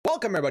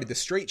Welcome, everybody, to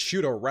Straight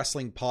Shoot, a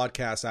wrestling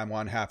podcast. I'm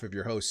one half of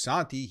your host,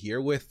 Santi,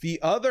 here with the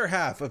other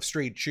half of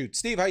Straight Shoot.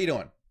 Steve, how you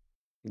doing?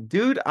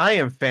 Dude, I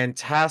am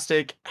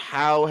fantastic.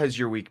 How has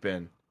your week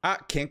been?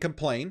 Can't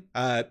complain.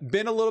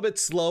 Been a little bit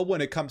slow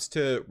when it comes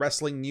to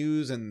wrestling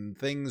news and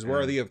things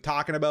worthy of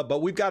talking about,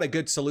 but we've got a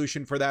good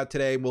solution for that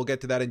today. We'll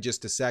get to that in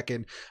just a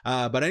second.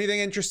 But anything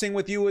interesting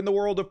with you in the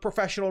world of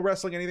professional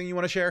wrestling? Anything you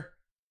want to share?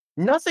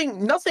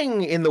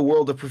 Nothing in the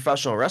world of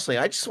professional wrestling.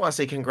 I just want to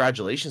say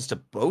congratulations to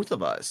both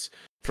of us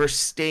for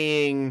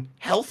staying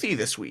healthy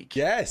this week.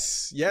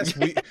 Yes.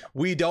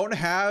 we don't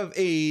have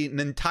an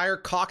entire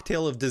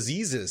cocktail of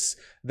diseases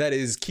that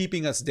is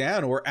keeping us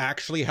down. We're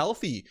actually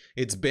healthy.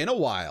 It's been a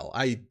while.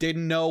 I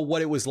didn't know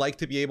what it was like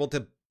to be able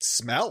to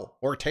smell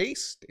or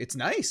taste. It's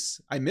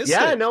nice. I missed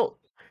it. Yeah, no,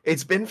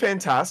 it's been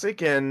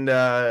fantastic. And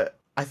I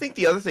think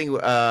the other thing,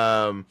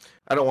 I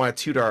don't want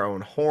to toot our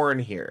own horn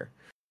here,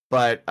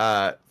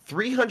 but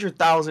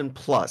 300,000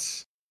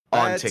 plus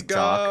on Let's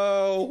TikTok.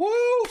 Go.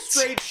 Woo!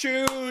 Straight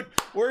Shoot.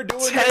 We're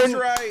doing this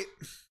right.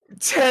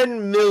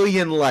 10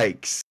 million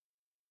likes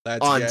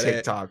on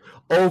TikTok.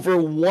 Over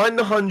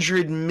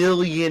 100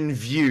 million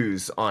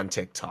views on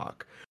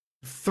TikTok.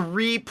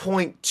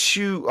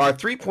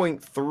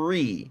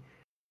 3.3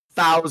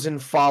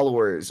 thousand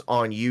followers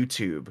on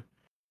YouTube.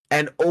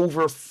 And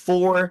over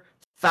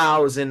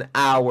 4,000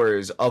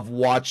 hours of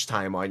watch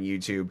time on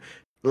YouTube.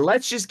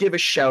 Let's just give a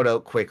shout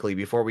out quickly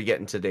before we get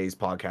into today's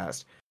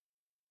podcast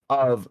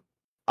of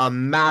a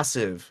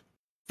massive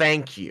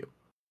thank you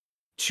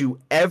to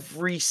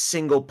every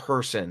single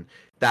person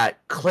that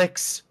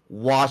clicks,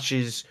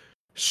 watches,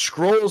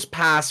 scrolls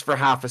past for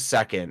half a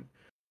second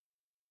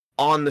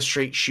on the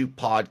Straight Shoot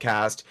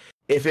podcast.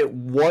 If it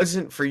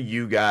wasn't for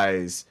you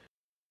guys,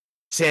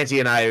 Santi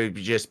and I would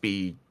just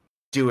be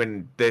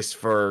doing this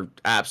for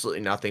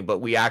absolutely nothing, but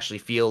we actually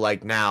feel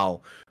like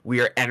now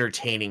we are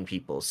entertaining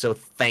people. So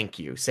thank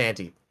you,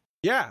 Santi.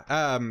 Yeah,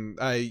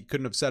 I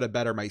couldn't have said it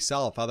better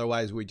myself.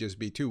 Otherwise, we'd just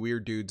be two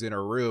weird dudes in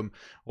a room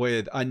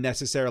with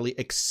unnecessarily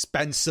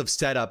expensive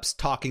setups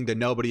talking to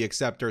nobody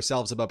except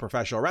ourselves about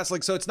professional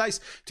wrestling. So it's nice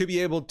to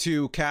be able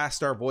to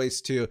cast our voice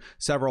to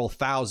several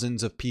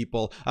thousands of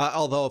people.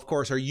 Although, of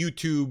course, our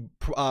YouTube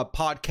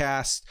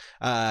podcast,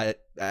 I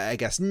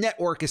guess,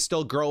 network is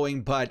still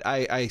growing, but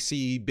I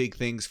see big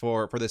things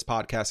for this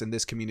podcast and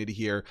this community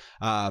here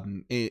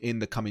in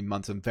the coming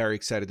months. I'm very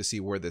excited to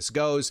see where this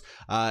goes,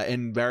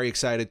 and very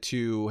excited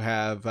to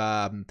have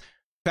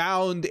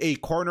found a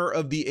corner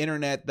of the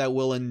internet that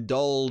will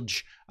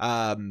indulge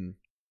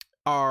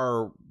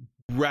our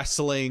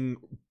wrestling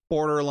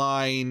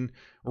borderline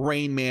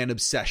Rain Man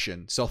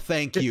obsession. So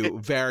thank you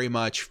very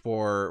much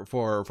for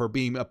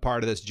being a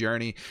part of this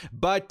journey.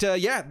 But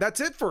yeah, that's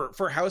it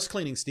for house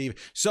cleaning,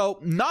 Steve. So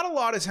not a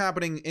lot is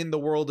happening in the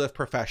world of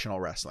professional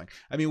wrestling.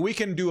 I mean, we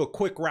can do a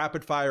quick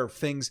rapid fire of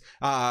things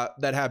that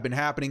have been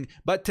happening,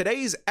 but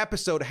today's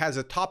episode has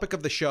a topic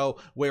of the show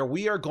where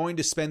we are going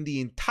to spend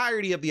the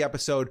entirety of the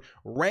episode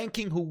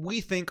ranking who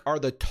we think are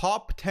the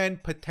top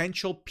 10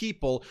 potential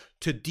people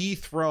to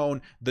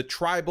dethrone the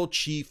tribal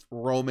chief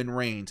Roman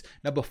Reigns.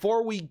 Now,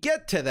 before we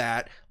get to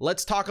that,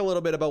 let's talk a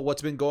little bit about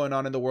what's been going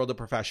on in the world of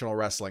professional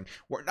wrestling.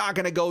 We're not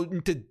going to go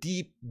into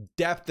deep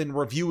depth in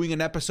reviewing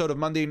an episode of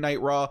Monday Night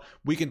Raw.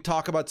 We can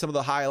talk about some of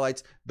the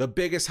highlights. The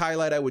biggest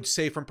highlight I would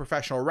say from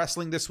professional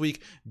wrestling this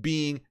week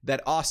being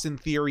that Austin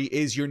Theory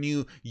is your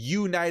new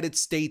United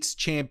States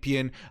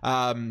champion.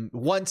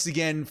 Once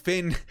again,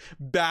 Finn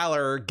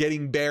Balor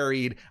getting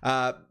buried,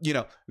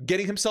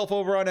 getting himself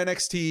over on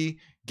NXT,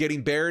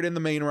 getting buried in the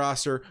main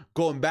roster,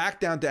 going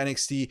back down to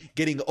NXT,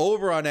 getting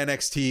over on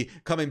NXT,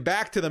 coming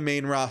back to the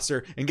main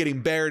roster, and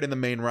getting buried in the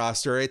main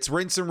roster. It's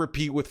rinse and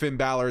repeat with Finn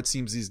Balor, it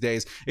seems, these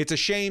days. It's a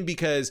shame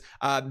because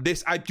I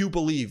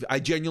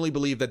genuinely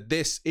believe that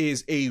this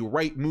is a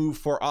right move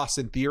for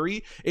Austin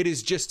Theory. It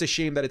is just a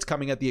shame that it's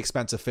coming at the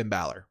expense of Finn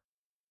Balor.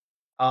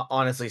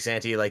 Honestly,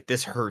 Santi, like,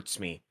 this hurts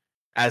me.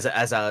 As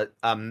a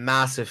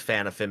massive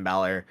fan of Finn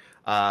Balor,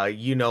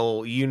 you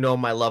know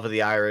my love of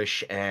the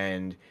Irish,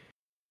 and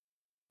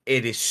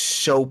it is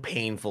so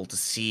painful to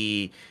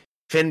see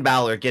Finn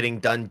Balor getting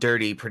done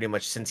dirty pretty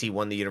much since he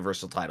won the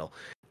Universal title.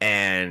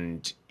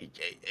 And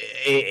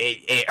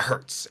it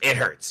hurts. It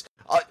hurts.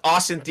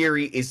 Austin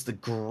Theory is the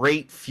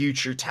great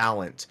future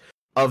talent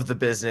of the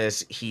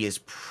business. He has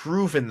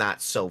proven that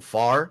so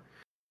far.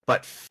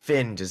 But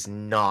Finn does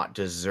not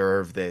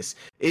deserve this.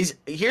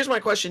 Here's my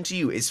question to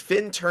you. Is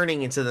Finn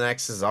turning into the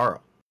next Cesaro?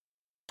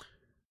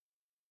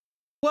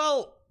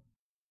 Well,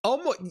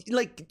 almost,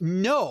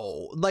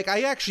 no.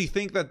 I actually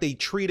think that they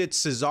treated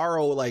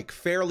Cesaro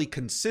fairly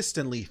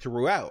consistently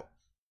throughout,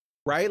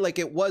 right?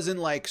 It wasn't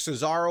like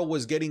Cesaro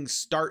was getting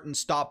start and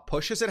stop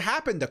pushes. It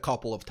happened a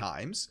couple of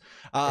times,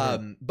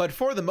 but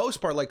for the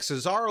most part,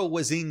 Cesaro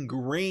was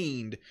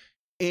ingrained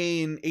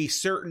in a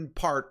certain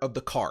part of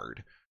the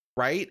card,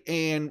 right?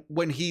 And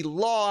when he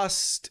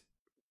lost,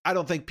 I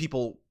don't think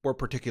people were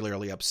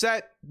particularly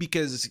upset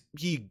because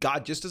he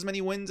got just as many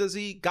wins as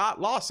he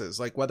got losses.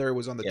 Like whether it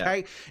was on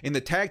the in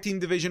the tag team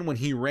division when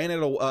he ran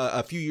it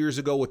a few years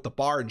ago with the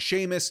Bar and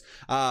Sheamus,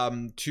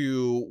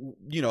 to,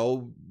 you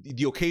know,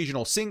 the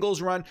occasional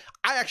singles run.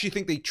 I actually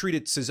think they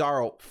treated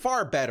Cesaro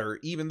far better,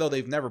 even though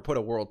they've never put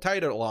a world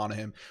title on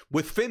him.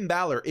 With Finn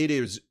Balor, it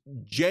is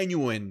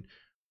genuine.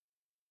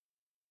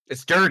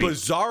 It's dirty.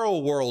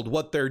 Bizarro world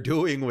what they're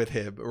doing with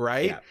him,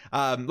 right?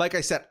 Yeah. Like I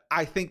said,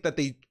 I think that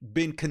they've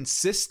been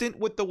consistent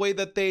with the way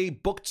that they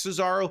booked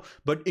Cesaro,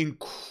 but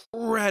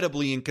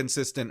incredibly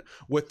inconsistent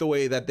with the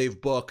way that they've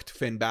booked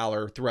Finn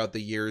Balor throughout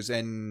the years.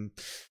 And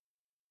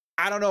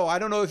I don't know. I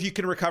don't know if you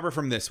can recover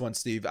from this one,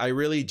 Steve. I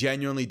really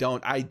genuinely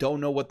don't. I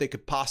don't know what they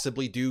could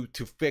possibly do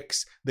to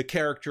fix the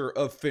character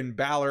of Finn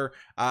Balor.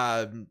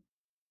 I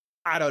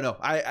don't know.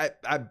 I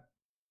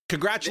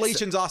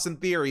Congratulations, Austin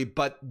Theory,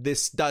 but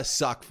this does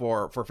suck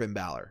for Finn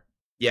Balor.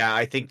 Yeah,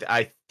 I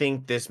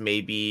think this may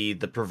be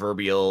the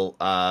proverbial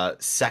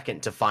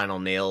second to final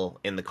nail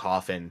in the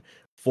coffin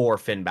for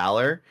Finn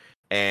Balor.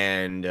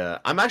 And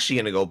I'm actually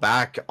going to go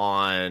back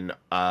on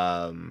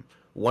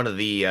one of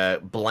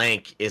the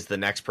blank is the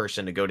next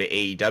person to go to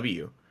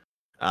AEW.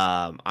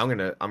 I'm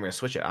gonna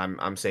switch it.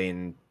 I'm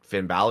saying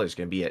Finn Balor is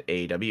going to be at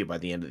AEW by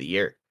the end of the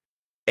year,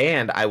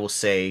 and I will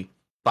say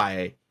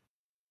by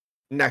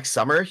next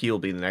summer, he will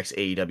be the next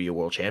AEW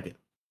World Champion.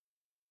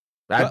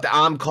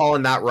 I'm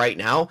calling that right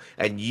now.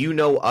 And you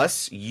know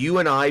us, you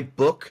and I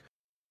book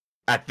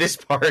at this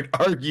part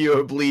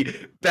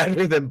arguably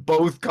better than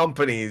both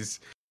companies.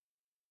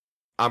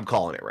 I'm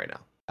calling it right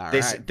now.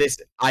 This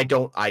I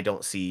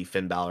don't see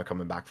Finn Balor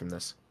coming back from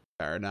this.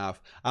 Fair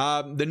enough.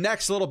 The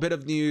next little bit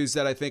of news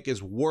that I think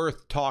is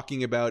worth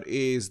talking about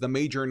is the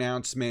major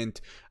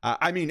announcement.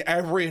 I mean,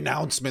 every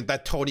announcement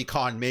that Tony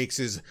Khan makes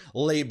is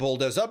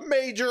labeled as a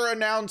major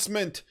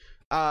announcement.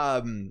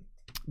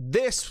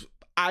 This,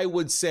 I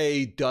would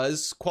say,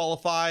 does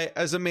qualify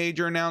as a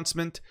major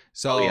announcement.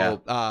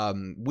 So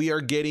we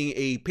are getting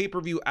a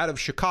pay-per-view out of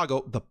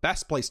Chicago, the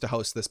best place to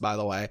host this, by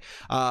the way.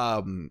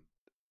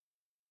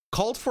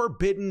 Called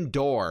Forbidden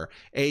Door,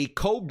 a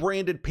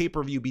co-branded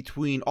pay-per-view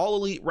between All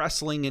Elite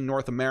Wrestling in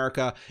North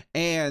America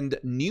and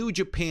New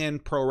Japan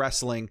Pro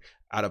Wrestling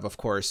out of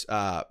course,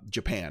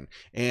 Japan.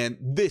 And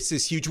this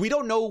is huge. We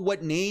don't know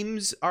what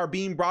names are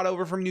being brought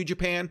over from New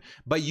Japan,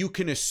 but you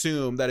can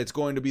assume that it's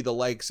going to be the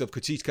likes of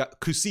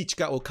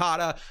Kazuchika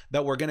Okada,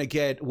 that we're going to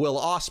get Will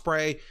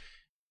Ospreay.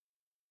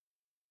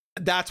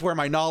 That's where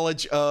my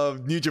knowledge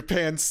of New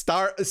Japan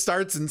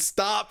starts and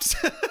stops.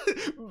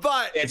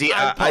 But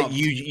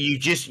you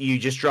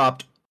just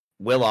dropped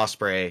Will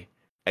Ospreay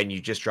and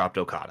you just dropped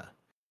Okada.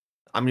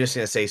 I'm just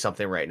gonna say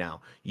something right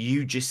now.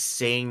 You just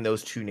saying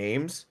those two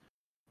names,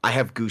 I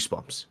have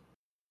goosebumps.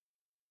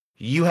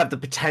 You have the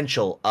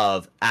potential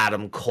of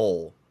Adam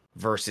Cole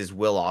versus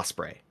Will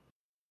Ospreay.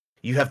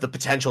 You have the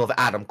potential of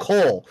Adam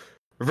Cole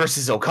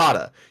versus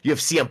Okada. You have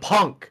CM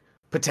Punk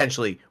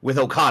potentially with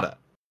Okada.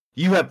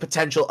 You have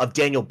potential of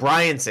Daniel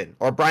Bryanson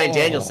or Bryan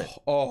Danielson.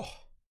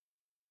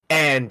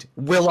 And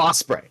Will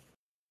Ospreay.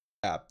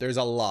 Yeah, there's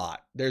a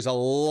lot. There's a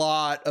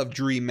lot of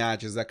dream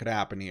matches that could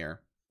happen here.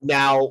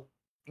 Now,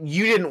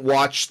 you didn't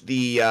watch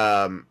the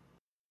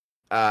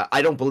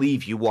I don't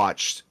believe you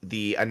watched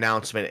the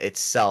announcement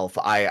itself.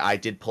 I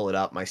did pull it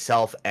up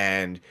myself,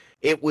 and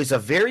it was a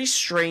very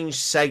strange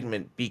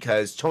segment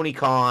because Tony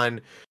Khan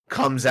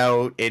comes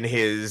out in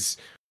his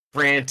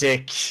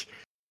frantic,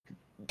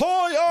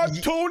 "Hi, I'm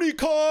Tony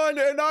Khan,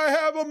 and I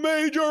have a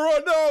major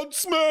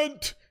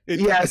announcement."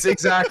 Yes,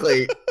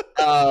 exactly.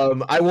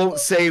 I won't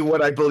say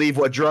what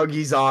drug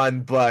he's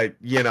on, but,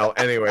 you know,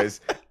 anyways.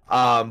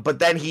 But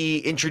then he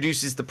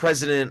introduces the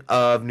president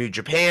of New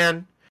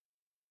Japan.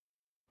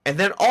 And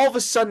then all of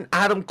a sudden,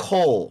 Adam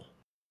Cole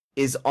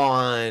is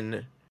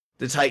on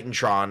the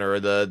Titantron or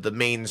the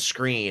main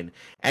screen.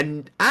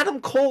 And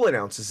Adam Cole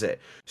announces it.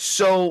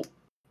 So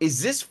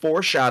is this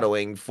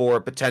foreshadowing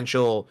for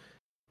potential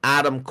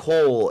Adam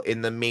Cole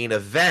in the main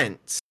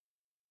event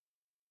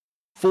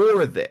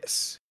for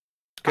this?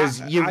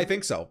 Because I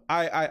think so.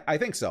 I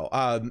think so.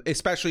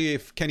 Especially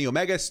if Kenny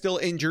Omega is still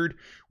injured,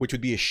 which would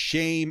be a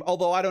shame.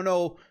 Although I don't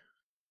know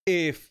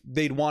if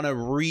they'd want to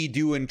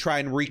redo and try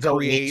and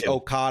recreate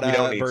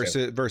Okada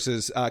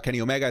versus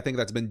Kenny Omega. I think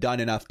that's been done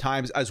enough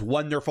times, as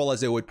wonderful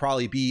as it would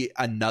probably be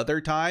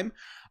another time.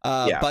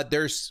 But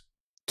there's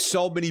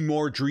so many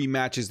more dream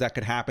matches that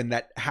could happen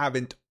that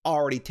haven't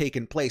already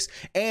taken place.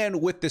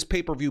 And with this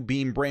pay-per-view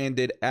being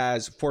branded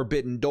as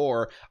Forbidden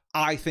Door,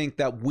 I think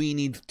that we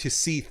need to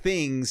see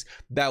things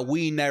that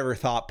we never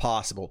thought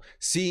possible.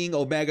 Seeing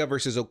Omega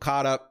versus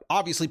Okada,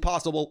 obviously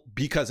possible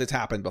because it's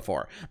happened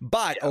before.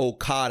 But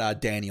Okada,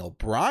 Daniel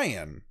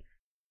Bryan,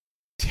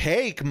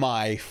 take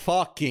my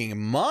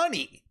fucking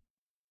money.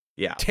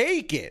 Yeah.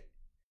 Take it.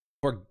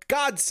 For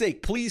God's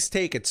sake, please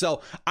take it.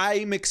 So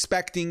I'm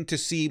expecting to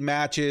see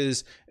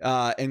matches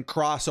and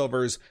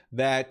crossovers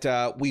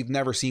that we've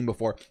never seen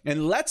before.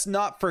 And let's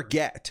not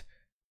forget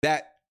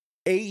that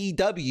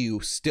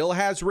AEW still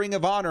has Ring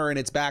of Honor in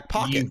its back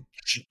pocket.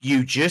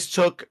 You just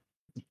took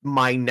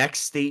my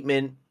next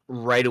statement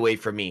right away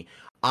for me.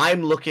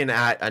 I'm looking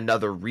at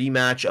another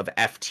rematch of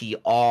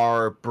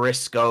FTR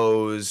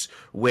Briscoes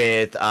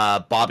with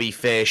Bobby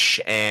Fish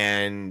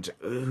and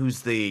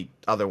who's the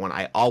other one?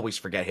 I always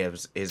forget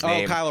his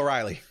name. Kyle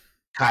O'Reilly.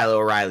 Kyle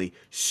O'Reilly.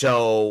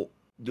 So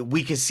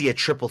we could see a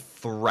triple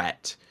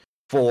threat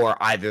for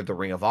either the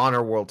Ring of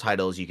Honor World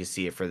Titles. You can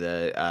see it for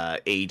the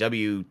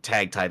AEW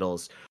Tag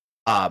Titles.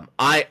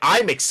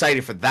 I'm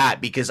excited for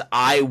that because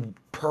I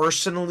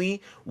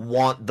personally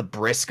want the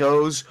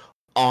Briscoes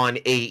on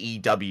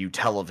AEW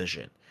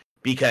television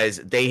because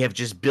they have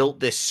just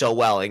built this so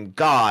well. And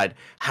God,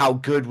 how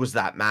good was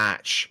that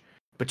match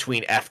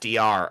between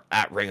FDR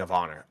at Ring of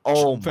Honor?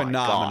 Oh my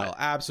Phenomenal. God.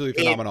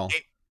 Absolutely phenomenal.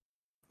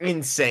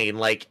 Insane.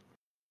 Like,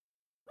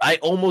 I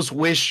almost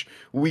wish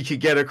we could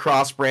get a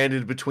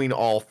cross-branded between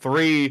all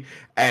three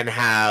and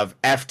have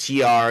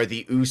FTR,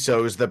 the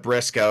Usos, the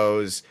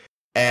Briscoes,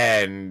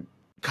 and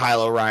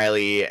Kyle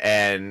O'Reilly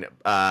and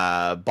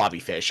Bobby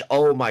Fish.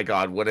 Oh my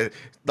God, what a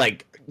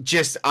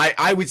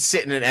I would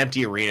sit in an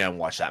empty arena and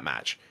watch that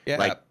match. Yeah,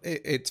 like,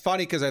 it's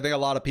funny because I think a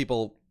lot of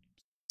people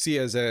see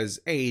us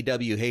as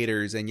AEW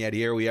haters, and yet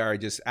here we are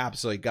just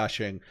absolutely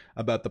gushing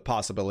about the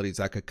possibilities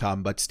that could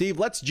come. But Steve,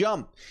 let's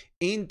jump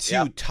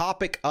into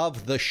topic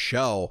of the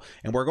show,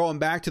 and we're going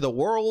back to the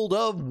world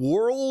of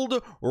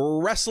World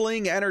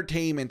Wrestling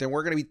Entertainment, and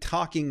we're going to be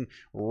talking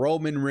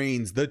Roman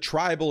Reigns, the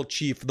tribal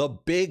chief, the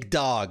big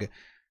dog.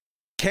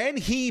 Can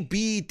he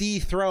be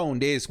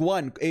dethroned is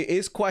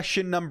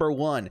question number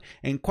one.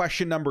 And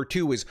question number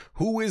two is,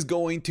 who is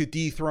going to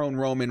dethrone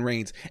Roman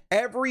Reigns?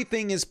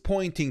 Everything is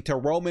pointing to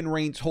Roman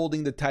Reigns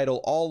holding the title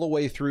all the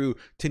way through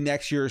to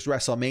next year's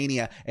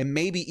WrestleMania and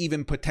maybe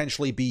even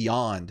potentially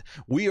beyond.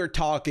 We are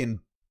talking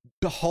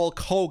the Hulk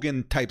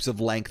Hogan types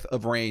of length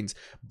of reigns,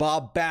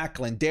 Bob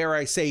Backlund, dare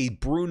I say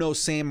Bruno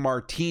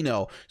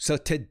Sammartino. So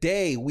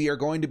today we are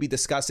going to be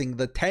discussing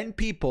the 10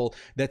 people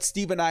that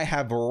Steve and I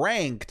have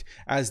ranked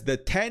as the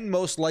 10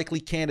 most likely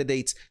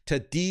candidates to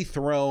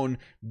dethrone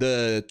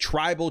the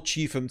tribal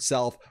chief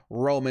himself,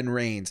 Roman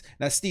Reigns.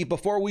 Now, Steve,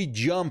 before we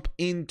jump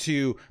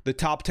into the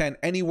top 10,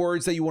 any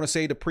words that you want to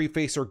say to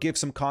preface or give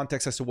some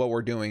context as to what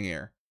we're doing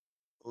here?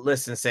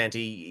 Listen, Santi,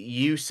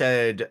 you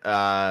said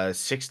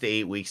 6 to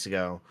 8 weeks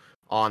ago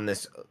on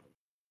this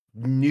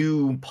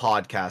new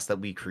podcast that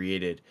we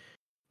created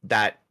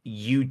that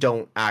you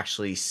don't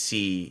actually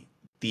see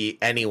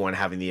anyone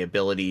having the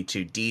ability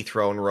to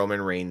dethrone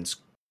Roman Reigns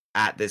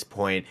at this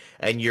point,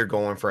 and you're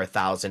going for a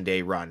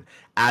 1,000-day run.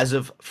 As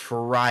of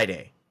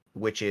Friday,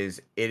 it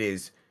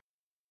is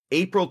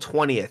April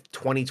 20th,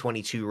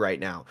 2022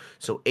 right now.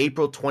 So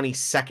April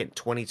 22nd,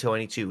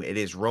 2022, it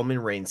is Roman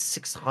Reigns'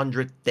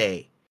 600th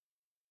day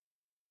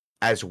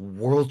as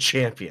world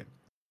champion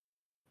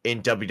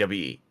in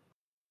WWE.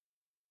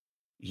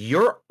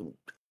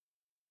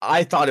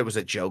 I thought it was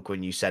a joke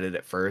when you said it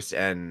at first,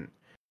 and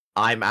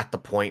I'm at the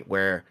point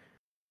where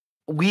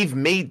we've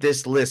made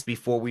this list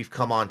before we've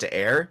come on to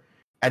air,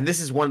 and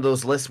this is one of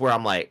those lists where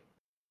I'm like,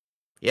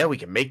 yeah, we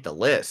can make the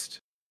list,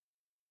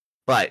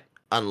 but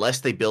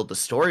unless they build the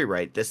story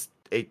right,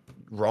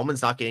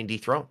 Roman's not getting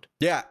dethroned.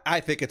 Yeah,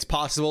 I think it's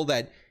possible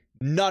that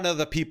none of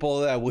the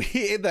people that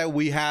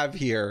we have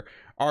here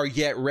are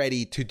yet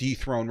ready to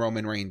dethrone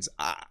Roman Reigns.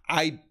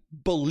 I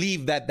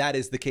believe that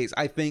is the case.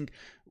 I think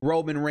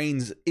Roman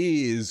Reigns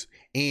is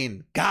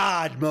in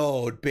God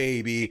mode,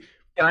 baby.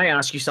 Can I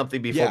ask you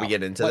something before we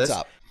get into this?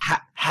 What's up?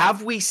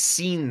 Have we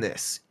seen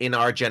this in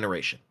our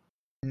generation?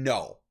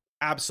 No,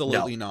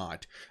 absolutely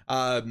not.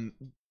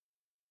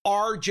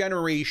 Our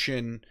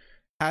generation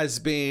has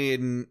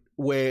been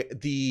where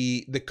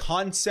the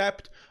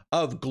concept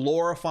of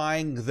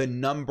glorifying the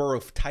number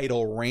of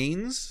title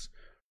reigns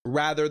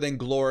rather than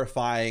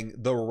glorifying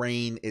the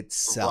reign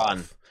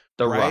itself.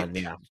 The run,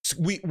 yeah.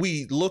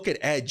 We look at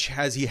Edge.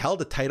 Has he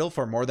held a title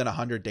for more than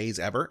 100 days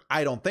ever?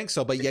 I don't think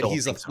so, but yet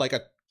he's like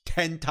a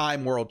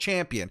 10-time world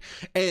champion.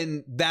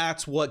 And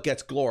that's what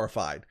gets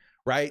glorified,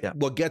 right? Yeah.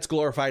 What gets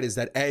glorified is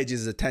that Edge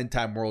is a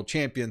 10-time world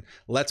champion.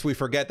 Lest we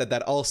forget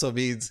that also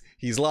means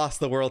he's lost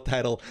the world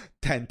title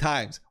 10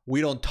 times.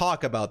 We don't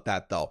talk about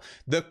that, though.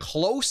 The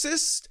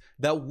closest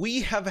that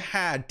we have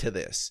had to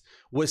this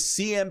was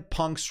CM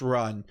Punk's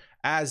run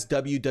as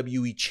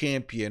WWE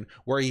champion,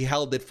 where he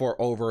held it for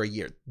over a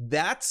year.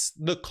 That's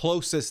the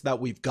closest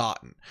that we've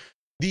gotten.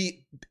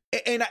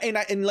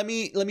 And let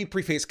me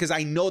preface, because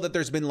I know that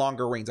there's been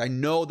longer reigns. I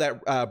know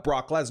that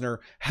Brock Lesnar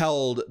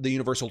held the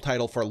Universal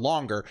title for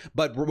longer,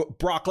 but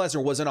Brock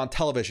Lesnar wasn't on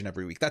television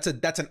every week. That's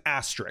an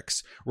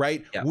asterisk,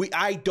 right? Yeah.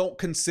 I don't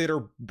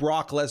consider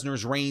Brock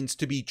Lesnar's reigns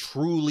to be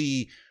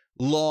truly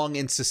long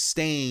and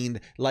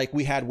sustained like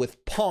we had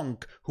with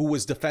Punk, who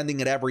was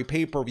defending at every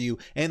pay-per-view,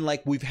 and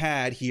like we've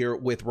had here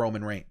with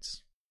Roman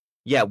Reigns.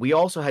 Yeah, we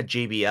also had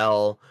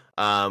JBL,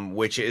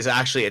 which is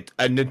actually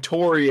a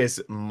notorious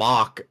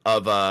mock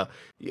of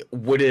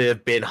would it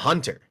have been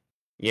Hunter?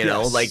 You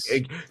know, like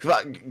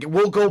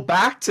we'll go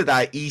back to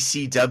that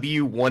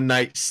ECW one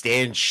night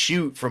stand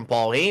shoot from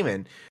Paul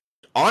Heyman.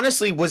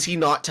 Honestly, was he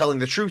not telling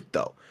the truth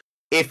though?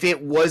 if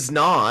it was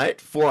not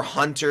for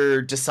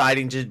Hunter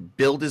deciding to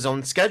build his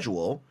own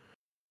schedule,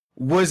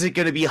 was it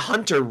going to be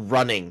Hunter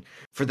running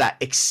for that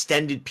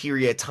extended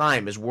period of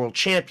time as world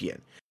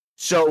champion?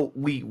 So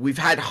we've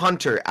had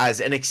Hunter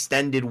as an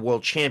extended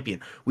world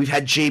champion. We've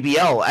had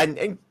JBL,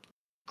 and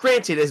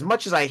granted, as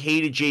much as I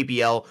hated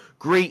JBL,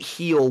 great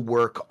heel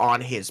work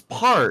on his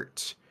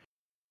part,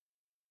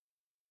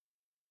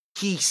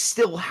 he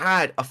still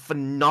had a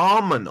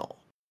phenomenal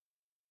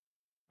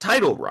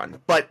title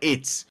run, but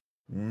it's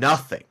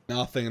nothing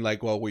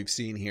like what we've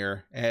seen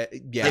here.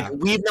 Yeah, like,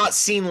 we've not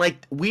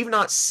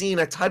seen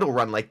a title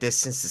run like this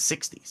since the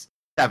 60s,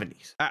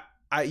 70s.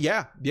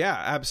 Yeah,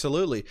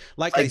 absolutely.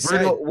 Like Bruno, I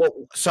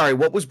said,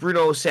 what was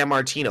Bruno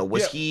Sammartino?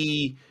 Was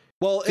he?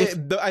 Well,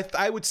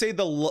 I would say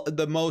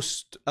the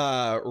most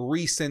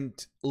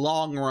recent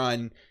long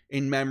run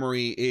in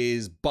memory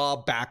is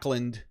Bob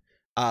Backlund.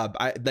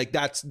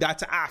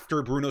 That's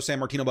after Bruno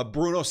Sammartino, but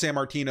Bruno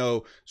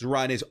Sammartino's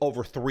run is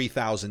over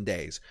 3,000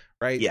 days,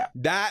 right? Yeah,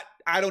 that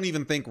I don't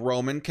even think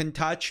Roman can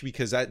touch,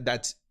 because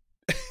that's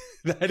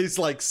that is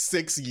like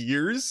 6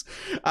 years.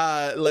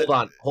 Hold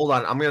on.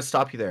 I'm gonna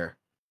stop you there.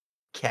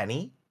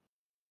 Kenny?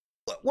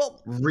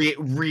 Well,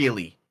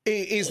 really?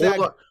 Is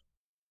that?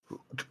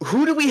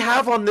 Who do we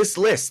have on this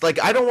list?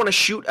 Like, I don't want to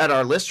shoot at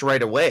our list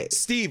right away.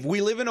 Steve, we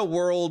live in a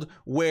world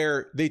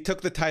where they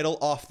took the title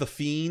off The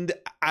Fiend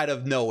out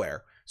of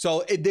nowhere.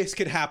 So this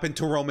could happen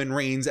to Roman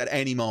Reigns at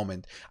any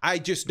moment. I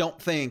just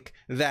don't think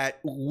that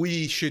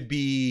we should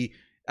be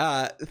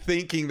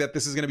thinking that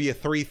this is going to be a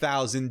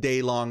 3,000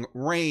 day long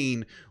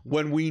reign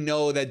when we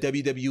know that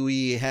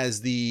WWE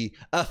has the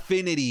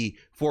affinity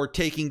for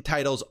taking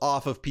titles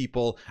off of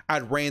people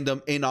at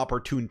random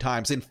inopportune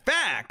times. In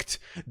fact,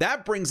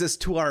 that brings us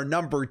to our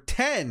number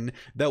 10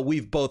 that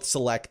we've both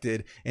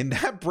selected, and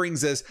that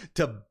brings us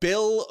to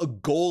Bill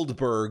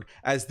Goldberg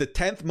as the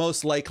 10th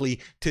most likely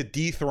to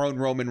dethrone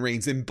Roman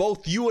Reigns. And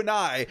both you and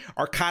I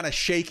are kind of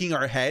shaking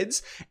our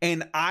heads,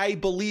 and I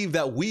believe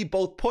that we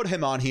both put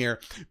him on here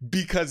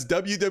because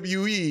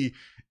WWE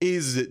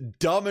is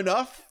dumb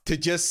enough to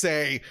just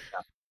say,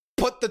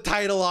 put the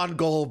title on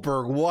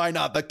Goldberg. Why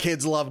not? The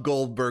kids love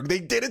Goldberg.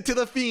 They did it to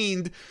The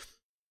Fiend.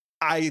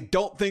 I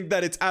don't think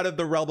that it's out of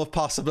the realm of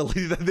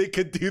possibility that they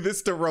could do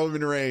this to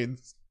Roman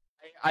Reigns.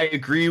 I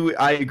agree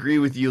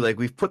with you. Like,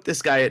 we've put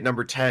this guy at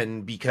number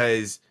 10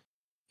 because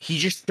he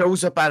just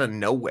shows up out of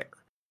nowhere.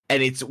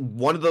 And it's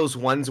one of those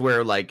ones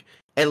where, like,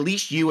 at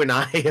least you and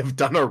I have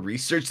done our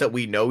research that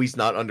we know he's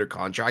not under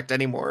contract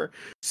anymore.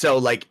 So,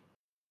 like,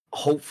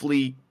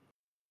 hopefully,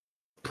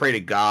 pray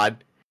to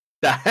God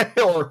that,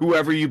 or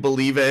whoever you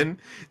believe in,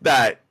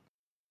 that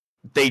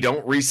they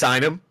don't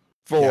re-sign him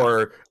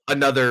for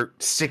another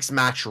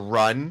 6-match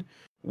run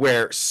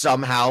where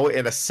somehow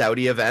in a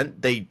Saudi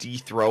event they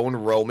dethrone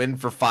Roman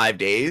for 5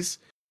 days.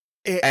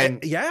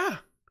 But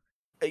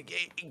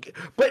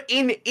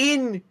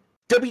in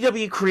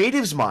WWE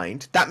Creative's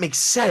mind, that makes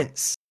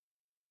sense,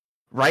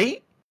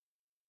 right?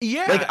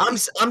 Yeah. Like,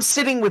 I'm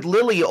sitting with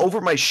Lily over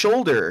my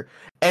shoulder,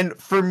 and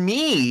for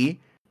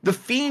me, The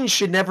Fiend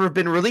should never have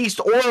been released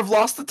or have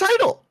lost the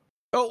title.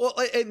 Oh,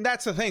 well, and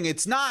that's the thing.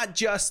 It's not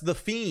just The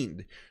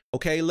Fiend.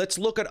 Okay, let's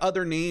look at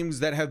other names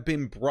that have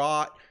been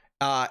brought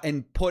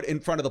and put in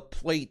front of the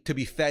plate to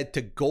be fed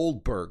to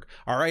Goldberg.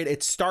 All right,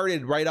 it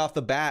started right off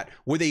the bat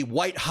with a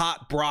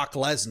white-hot Brock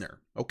Lesnar.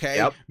 Okay,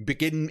 yep.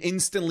 Begin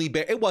instantly.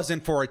 It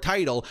wasn't for a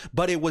title,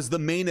 but it was the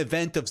main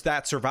event of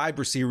that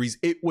Survivor Series.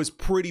 It was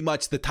pretty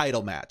much the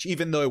title match,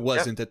 even though it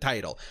wasn't a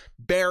title.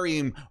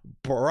 Burying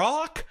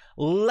Brock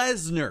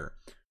Lesnar.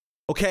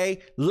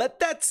 Okay, let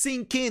that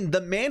sink in.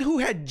 The man who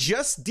had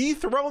just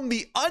dethroned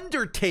The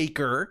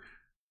Undertaker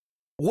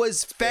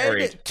was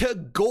fed to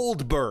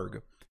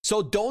Goldberg.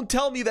 So don't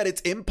tell me that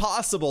it's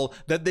impossible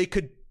that they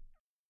could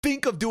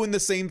think of doing the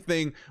same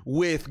thing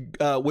with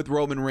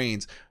Roman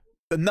Reigns.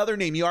 Another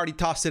name, you already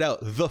tossed it out,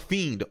 The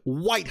Fiend,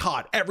 white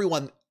hot.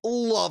 Everyone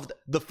loved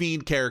the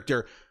Fiend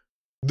character.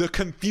 The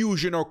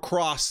confusion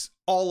across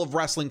all of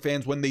wrestling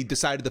fans when they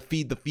decided to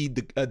feed the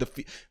Fiend.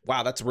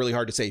 Wow, that's really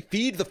hard to say.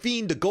 Feed the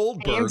Fiend to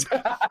Goldberg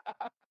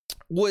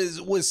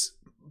was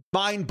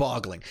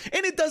mind-boggling,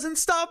 and it doesn't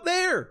stop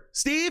there.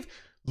 Steve,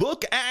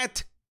 look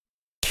at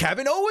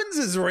Kevin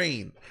Owens'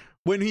 reign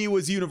when he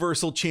was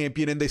Universal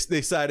Champion, and they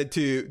decided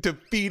to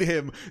feed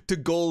him to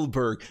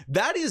Goldberg.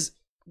 That is,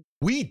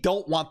 we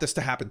don't want this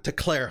to happen. To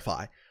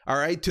clarify, all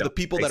right, to the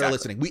people that are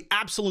listening, we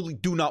absolutely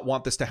do not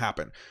want this to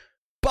happen.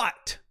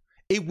 But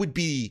it would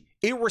be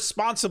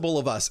irresponsible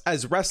of us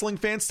as wrestling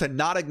fans to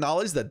not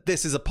acknowledge that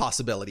this is a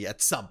possibility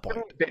at some point.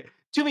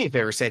 Do me a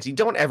favor, Santi.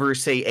 Don't ever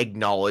say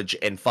acknowledge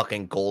and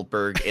fucking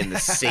Goldberg in the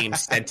same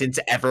sentence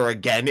ever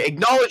again.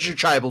 Acknowledge your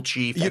tribal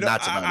chief, and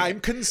that's about it.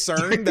 I'm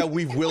concerned that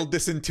we've willed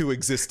this into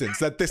existence,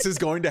 that this is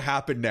going to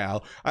happen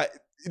now.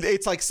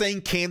 It's like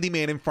saying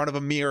Candyman in front of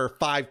a mirror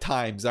 5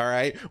 times, all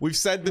right? We've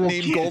said the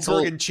name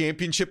Goldberg in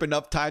Championship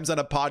enough times on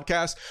a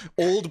podcast.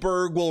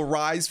 Oldberg will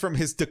rise from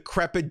his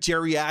decrepit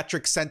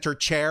geriatric center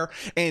chair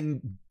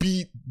and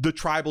beat the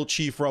tribal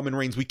chief Roman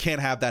Reigns. We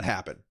can't have that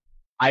happen.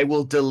 I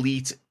will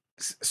delete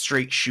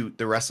straight shoot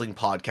the wrestling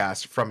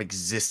podcast from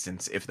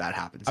existence if that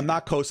happens. I'm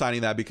not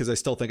co-signing that because I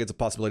still think it's a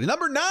possibility.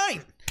 Number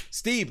 9,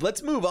 Steve,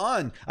 let's move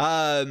on.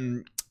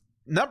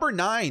 Number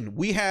 9,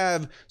 we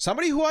have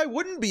somebody who I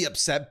wouldn't be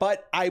upset,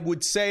 but I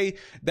would say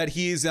that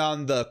he's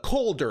on the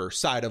colder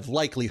side of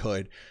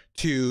likelihood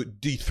to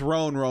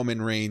dethrone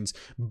Roman Reigns,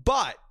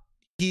 but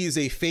he is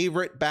a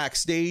favorite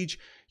backstage.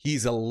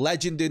 He's a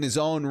legend in his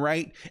own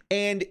right.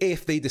 And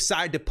if they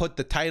decide to put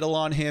the title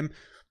on him,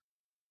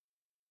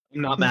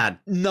 I'm not mad.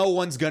 No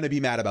one's going to be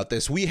mad about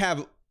this. We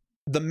have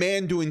the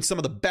man doing some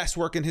of the best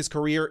work in his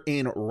career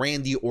in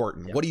Randy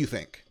Orton. Yep. What do you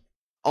think?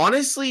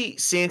 Honestly,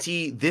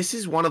 Santi, this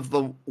is one of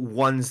the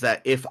ones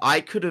that if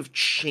I could have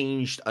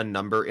changed a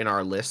number in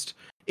our list,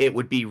 it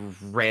would be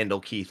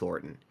Randall Keith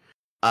Orton.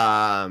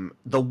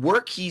 The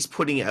work he's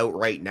putting out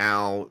right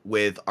now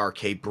with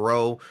RK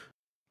Bro,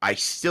 I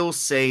still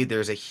say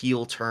there's a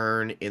heel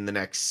turn in the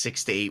next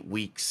 6 to 8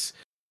 weeks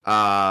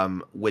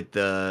with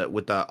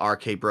the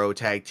RK Bro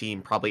tag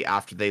team, probably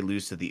after they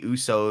lose to the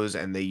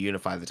Usos and they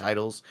unify the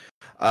titles.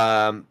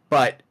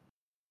 But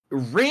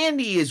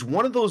Randy is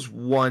one of those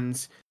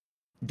ones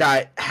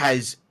that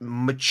has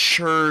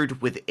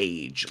matured with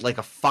age, like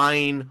a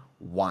fine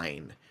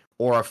wine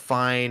or a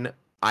fine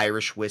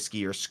Irish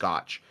whiskey or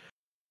scotch.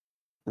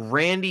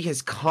 Randy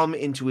has come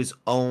into his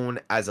own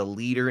as a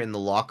leader in the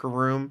locker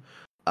room.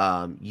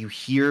 You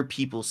hear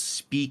people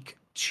speak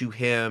to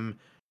him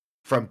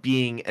from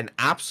being an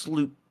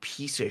absolute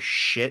piece of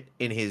shit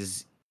in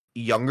his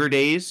younger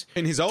days.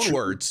 In his own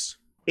words.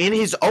 In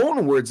his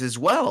own words as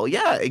well.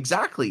 Yeah,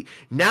 exactly.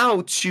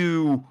 Now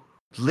to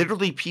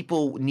literally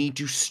people need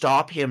to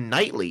stop him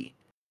nightly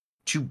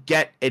to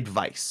get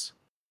advice.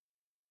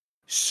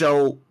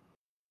 So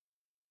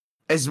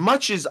as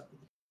much as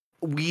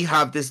we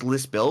have this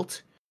list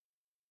built,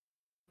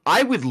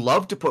 I would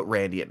love to put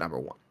Randy at number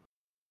 1.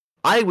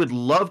 I would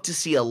love to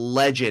see a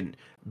legend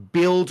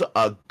build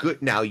a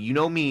good... Now, you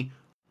know me,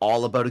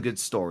 all about a good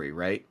story,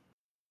 right?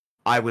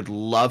 I would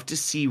love to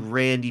see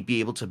Randy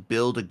be able to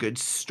build a good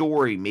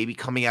story, maybe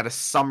coming out of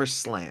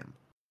SummerSlam,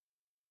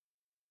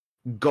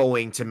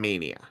 going to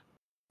Mania.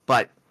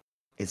 But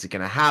is it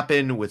going to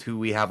happen with who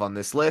we have on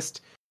this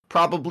list?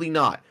 Probably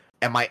not.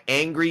 Am I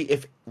angry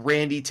if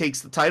Randy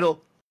takes the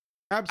title?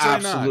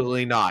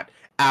 Absolutely not.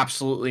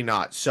 Absolutely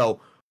not. So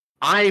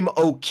I'm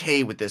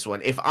okay with this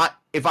one. If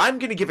I'm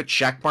going to give a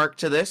check mark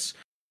to this,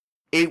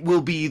 it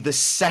will be the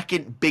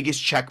second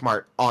biggest check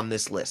mark on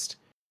this list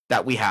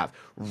that we have.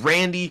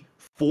 Randy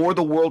for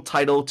the world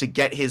title to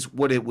get his,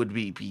 what it would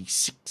be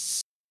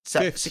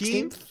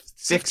 15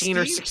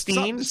 or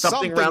 16,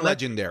 something around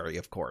legendary,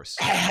 of course.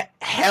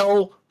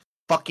 Hell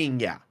fucking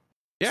yeah.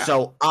 Yeah.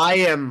 So I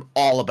am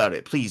all about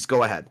it. Please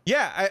go ahead.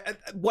 Yeah.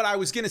 What I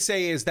was going to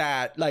say is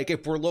that, like,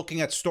 if we're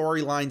looking at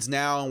storylines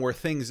now and where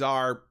things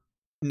are,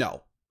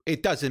 no,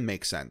 it doesn't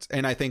make sense.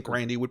 And I think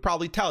Randy would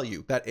probably tell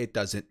you that it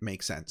doesn't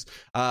make sense.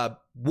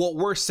 What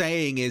we're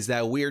saying is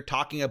that we're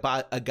talking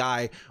about a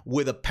guy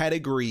with a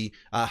pedigree,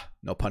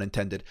 no pun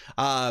intended,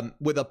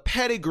 with a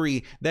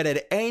pedigree that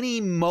at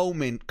any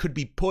moment could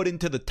be put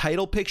into the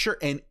title picture,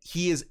 and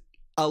he is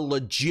a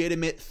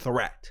legitimate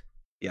threat.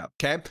 Yeah.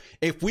 Okay.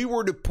 If we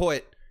were to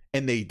put,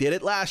 and they did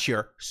it last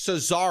year,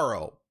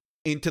 Cesaro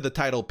into the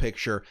title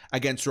picture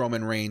against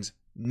Roman Reigns,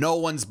 no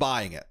one's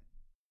buying it.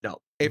 No.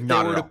 If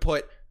they were to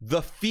put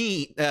the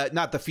Fiend,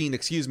 not the Fiend,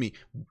 excuse me,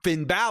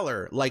 Finn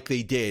Balor like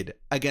they did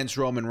against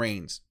Roman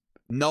Reigns,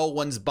 no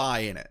one's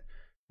buying it.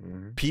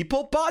 Mm-hmm.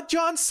 People bought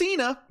John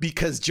Cena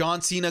because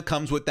John Cena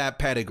comes with that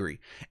pedigree.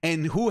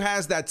 And who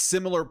has that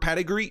similar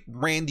pedigree?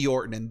 Randy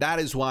Orton. And that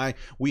is why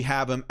we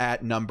have him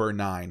at number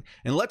 9.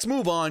 And let's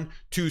move on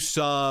to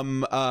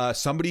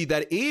somebody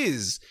that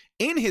is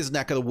in his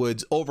neck of the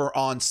woods over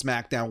on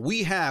SmackDown.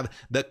 We have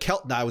the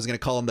I was going to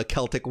call him the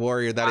Celtic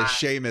Warrior. That is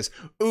Sheamus.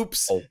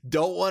 Oops.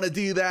 Don't want to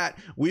do that.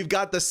 We've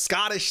got the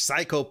Scottish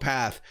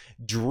psychopath,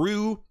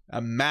 Drew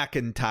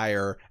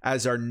McIntyre,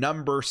 as our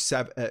number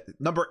 7,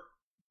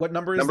 what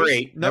number is number this?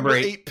 8. Number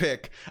 8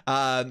 pick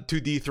to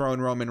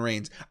dethrone Roman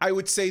Reigns. I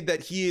would say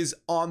that he is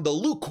on the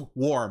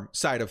lukewarm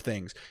side of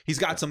things. He's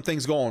got some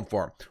things going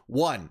for him.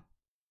 One,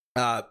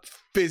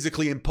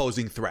 physically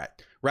imposing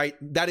threat, right?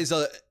 That is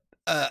a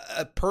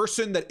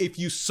person that if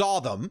you saw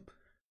them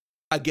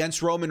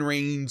against Roman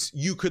Reigns,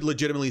 you could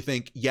legitimately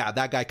think, yeah,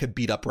 that guy could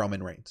beat up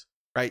Roman Reigns,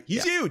 right?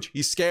 He's huge.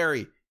 He's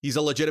scary. He's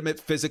a legitimate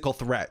physical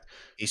threat.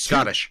 He's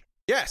Scottish.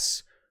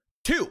 Yes.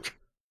 2,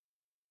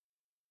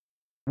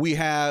 we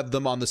have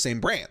them on the same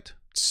brand.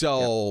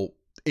 So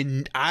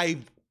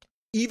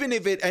even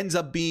if it ends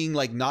up being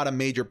like not a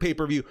major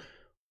pay-per-view,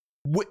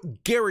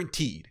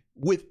 guaranteed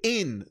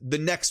within the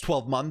next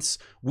 12 months,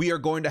 we are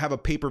going to have a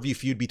pay-per-view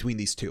feud between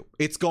these two.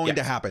 It's going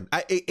to happen.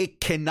 It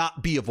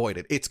cannot be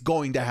avoided. It's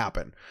going to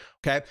happen.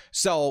 Okay.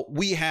 So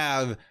we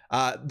have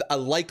a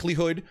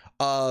likelihood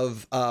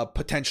of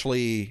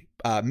potentially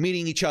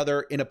meeting each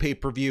other in a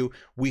pay-per-view.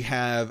 We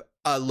have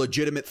a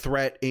legitimate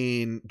threat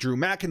in Drew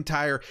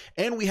McIntyre,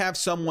 and we have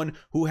someone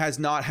who has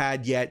not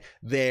had yet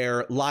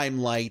their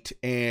limelight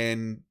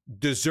and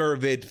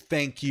deserved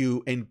thank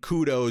you and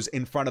kudos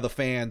in front of the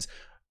fans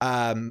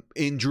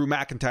in Drew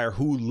McIntyre,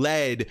 who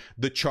led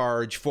the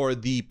charge for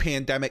the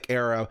pandemic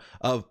era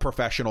of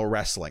professional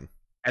wrestling.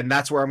 And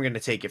that's where I'm going to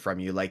take it from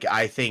you. Like,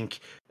 I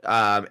think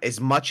as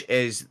much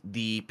as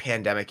the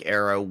pandemic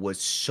era was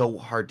so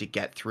hard to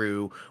get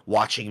through,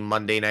 watching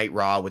Monday Night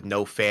Raw with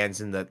no fans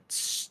in the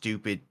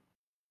stupid...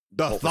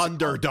 The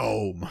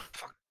Thunderdome.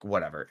 Fuck,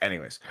 whatever.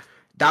 Anyways,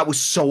 that was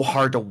so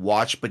hard to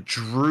watch, but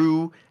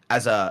Drew,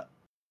 as a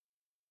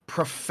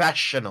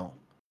professional,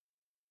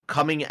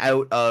 coming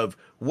out of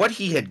what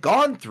he had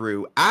gone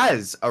through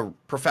as a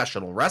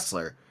professional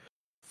wrestler,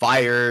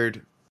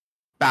 fired,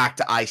 back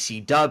to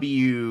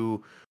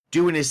ICW,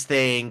 doing his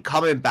thing,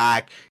 coming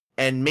back,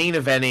 and main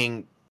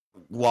eventing,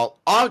 well,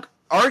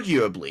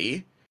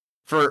 arguably,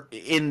 for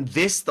in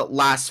the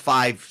last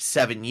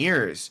 5-7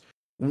 years,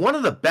 one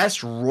of the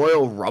best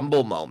Royal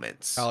Rumble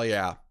moments. Hell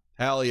yeah.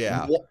 Hell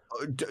yeah.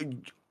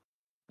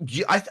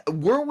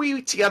 Were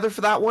we together for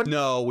that one?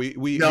 No, we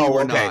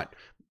were not.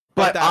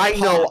 But I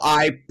know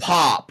I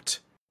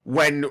popped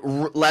when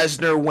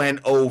Lesnar went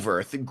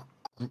over.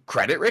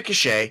 Credit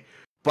Ricochet,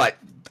 but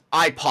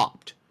I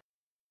popped.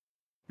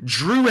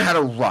 Drew had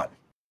a run,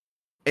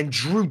 and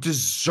Drew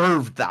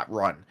deserved that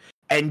run.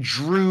 And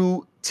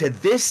Drew, to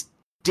this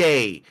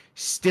day,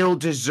 still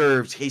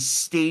deserves his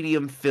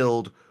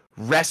stadium-filled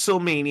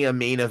WrestleMania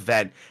main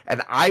event.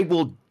 And I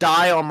will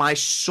die on my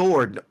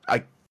sword.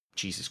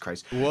 Jesus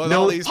Christ! What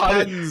all these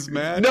puns,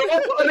 man? No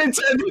pun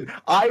intended.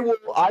 I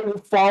will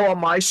fall on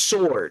my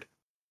sword,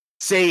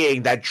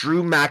 saying that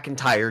Drew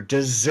McIntyre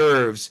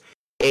deserves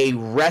a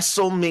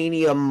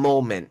WrestleMania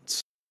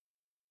moment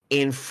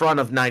in front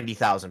of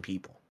 90,000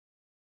 people.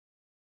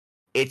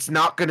 It's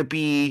not going to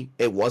be,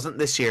 it wasn't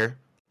this year.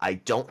 I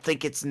don't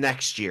think it's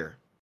next year.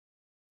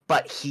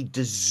 But he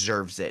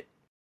deserves it.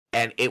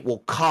 And it will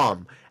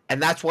come.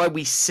 And that's why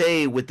we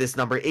say with this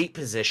number 8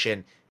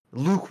 position,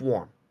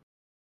 lukewarm.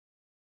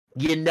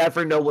 You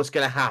never know what's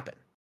going to happen.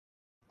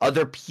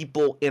 Other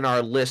people in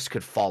our list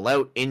could fall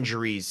out,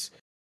 injuries,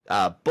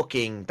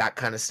 booking, that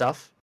kind of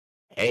stuff.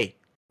 Hey,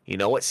 you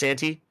know what,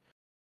 Santi?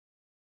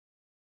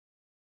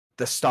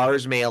 The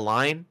stars may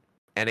align,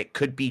 and it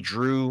could be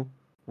Drew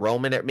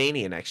Roman at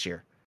Mania next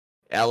year.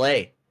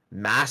 LA,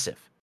 massive.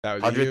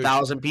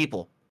 100,000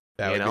 people.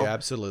 That would be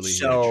absolutely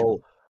huge.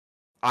 So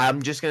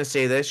I'm just going to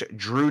say this.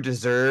 Drew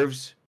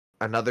deserves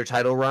another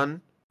title run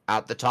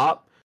at the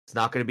top. It's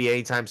not going to be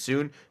anytime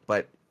soon,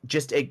 but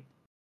just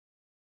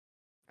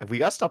we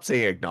got to stop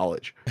saying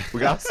acknowledge.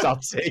 We got to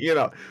stop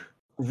saying,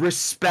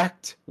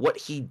 respect what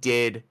he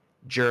did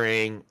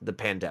during the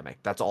pandemic.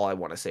 That's all I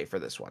want to say for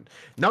this one.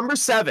 Number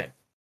 7.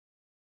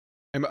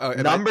 All right.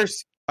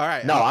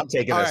 No, I'm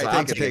taking this. All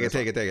right,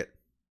 take it.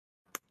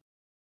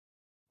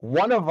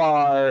 One of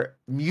our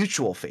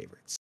mutual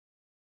favorites.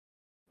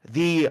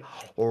 The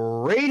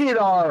Rated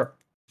R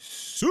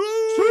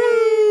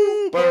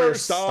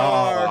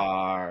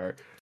Superstar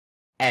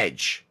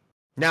Edge.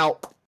 Now,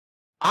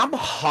 I'm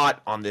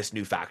hot on this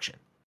new faction.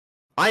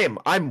 I'm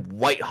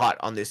white hot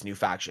on this new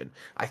faction.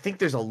 I think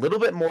there's a little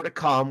bit more to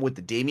come with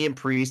the Damian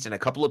Priest and a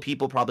couple of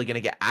people probably going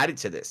to get added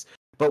to this.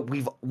 But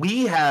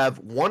we have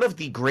one of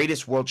the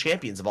greatest world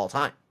champions of all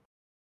time.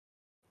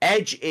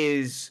 Edge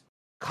is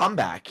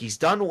comeback. He's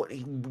done what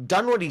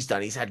he's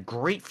done. He's had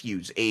great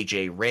feuds,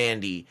 AJ,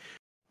 Randy.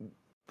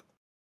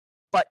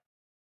 But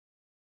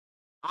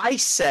I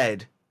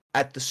said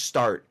at the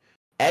start,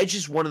 Edge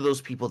is one of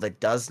those people that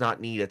does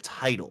not need a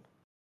title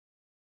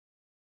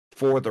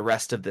for the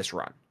rest of this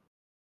run.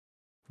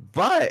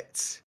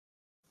 But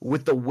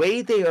with the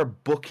way they are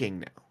booking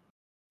now,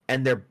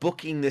 and they're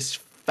booking this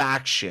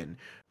faction,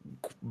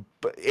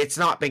 it's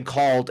not been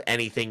called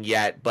anything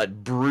yet,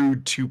 but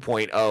Brood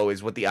 2.0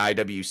 is what the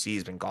IWC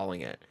has been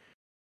calling it.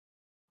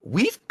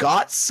 We've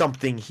got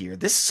something here.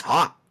 This is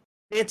hot.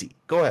 Nancy,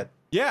 go ahead.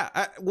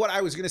 Yeah, what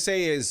I was going to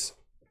say is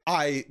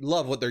I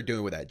love what they're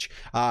doing with Edge.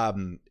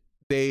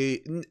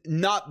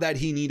 Not that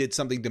he needed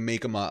something to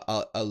make him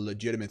a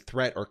legitimate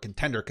threat or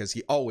contender, because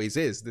he always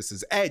is. This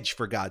is Edge,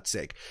 for God's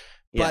sake.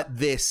 Yeah. But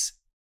this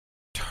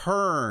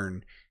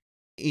turn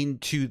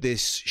into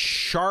this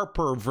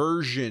sharper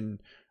version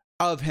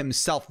of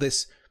himself,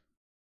 this,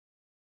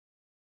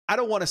 I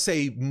don't want to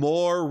say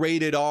more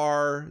rated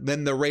R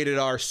than the Rated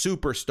R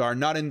Superstar,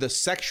 not in the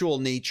sexual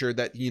nature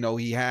that,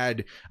 he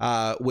had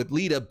with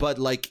Lita, but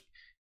like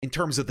in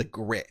terms of the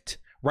grit,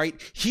 right?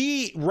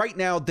 Right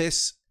now,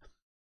 this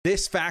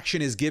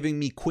faction is giving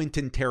me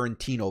Quentin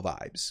Tarantino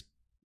vibes.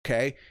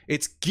 Okay.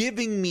 It's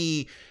giving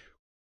me,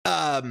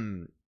 I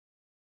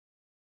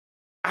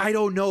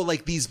don't know,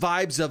 like these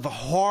vibes of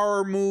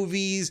horror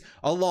movies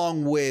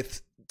along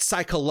with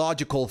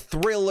psychological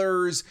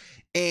thrillers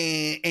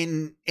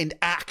and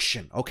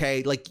action.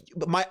 Okay. Like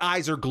my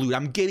eyes are glued.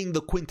 I'm getting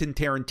the Quentin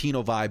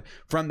Tarantino vibe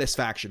from this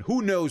faction.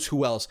 Who knows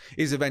who else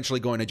is eventually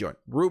going to join?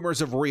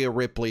 Rumors of Rhea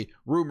Ripley,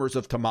 rumors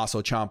of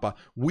Tommaso Ciampa.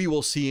 We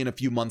will see in a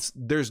few months.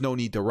 There's no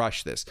need to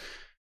rush this.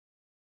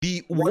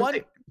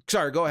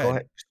 Sorry, go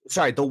ahead.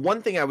 Sorry. The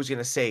one thing I was going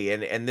to say,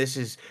 and this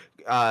is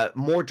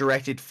more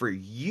directed for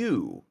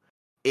you,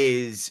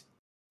 is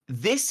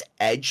this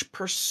Edge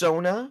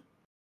persona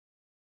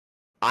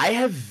I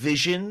have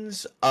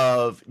visions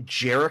of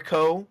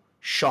Jericho,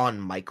 Shawn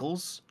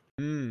Michaels,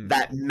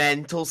 that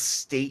mental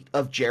state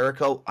of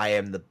Jericho. I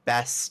am the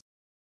best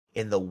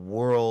in the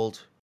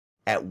world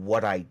at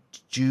what I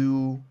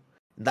do.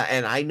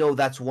 And I know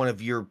that's one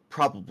of your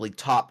probably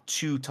top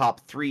 2,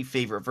 top 3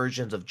 favorite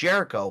versions of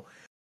Jericho.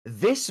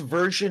 This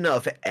version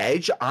of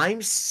Edge,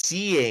 I'm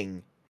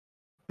seeing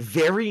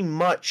very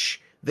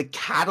much the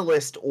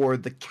catalyst or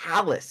the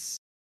callus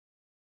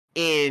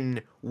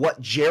in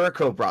what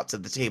Jericho brought to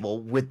the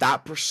table with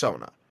that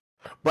persona.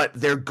 But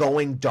they're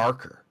going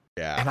darker.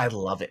 Yeah. And I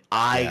love it.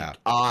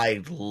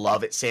 I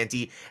love it,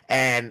 Santi.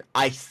 And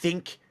I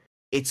think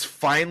it's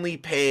finally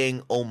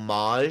paying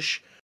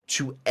homage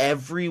to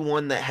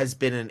everyone that has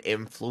been an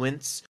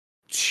influence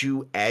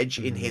to Edge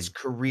in his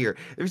career.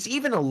 There's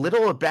even a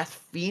little of Beth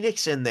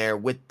Phoenix in there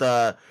with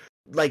the,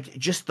 like,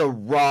 just the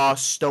raw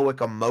stoic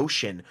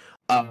emotion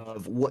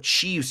of what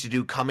she used to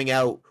do, coming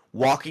out,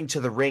 walking to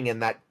the ring in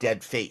that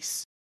dead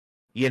face.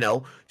 You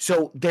know?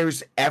 So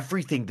there's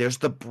everything. There's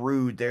the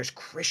Brood, there's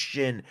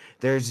Christian,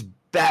 there's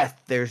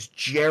Beth, there's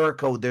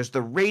Jericho, there's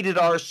the Rated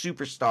R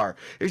Superstar.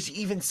 There's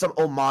even some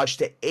homage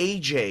to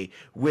AJ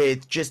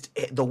with just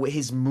the way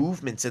his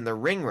movements in the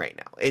ring right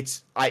now.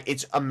 It's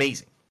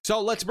amazing. So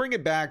let's bring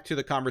it back to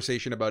the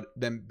conversation about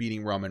them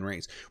beating Roman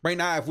Reigns. Right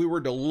now, if we were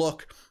to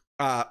look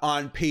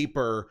on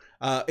paper,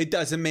 it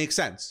doesn't make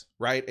sense,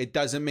 right? It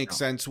doesn't make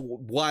sense.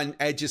 One,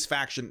 Edge's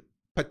faction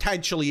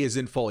potentially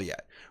isn't full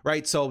yet,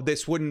 right? So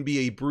this wouldn't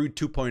be a Brood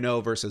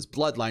 2.0 versus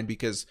Bloodline,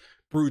 because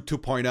Brood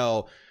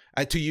 2.0,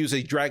 to use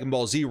a Dragon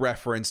Ball Z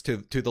reference to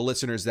the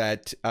listeners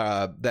that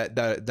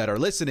are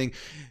listening,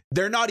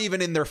 they're not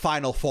even in their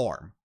final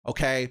form.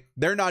 Okay,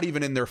 they're not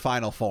even in their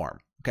final form.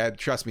 Okay,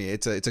 trust me,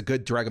 it's a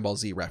good Dragon Ball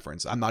Z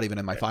reference. I'm not even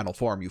in my final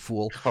form, you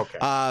fool.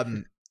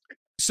 Okay.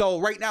 So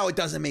right now it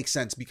doesn't make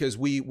sense, because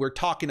we're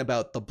talking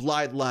about the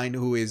Bloodline,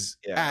 who is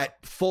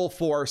at full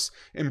force,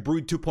 and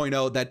Brood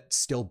 2.0 that's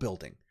still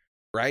building,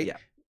 right? Yeah.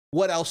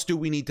 What else do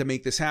we need to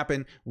make this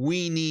happen?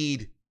 We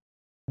need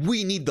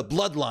the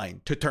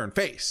Bloodline to turn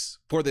face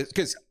for this,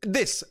 because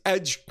this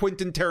Edge,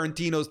 Quentin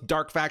Tarantino's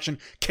dark faction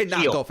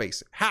cannot go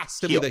face. It has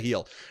to be the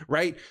heel,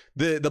 right?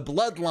 The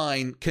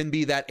Bloodline can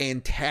be that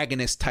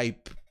antagonist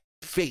type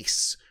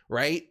face,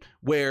 right?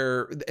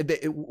 Where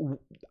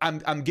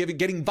I'm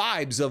getting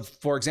vibes of,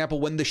 for example,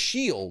 when the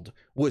Shield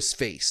was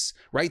face,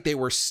 right? They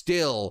were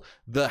still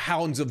the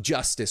Hounds of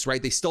Justice,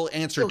 right? They still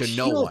answered to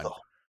no one.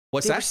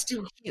 What's that?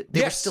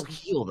 They were still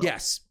healed.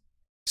 Yes.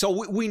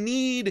 So we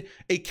need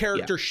a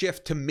character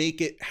shift to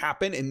make it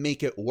happen and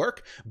make it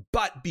work.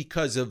 But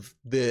because of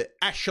the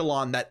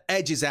echelon that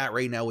Edge is at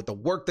right now with the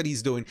work that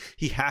he's doing,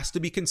 he has to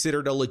be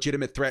considered a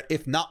legitimate threat,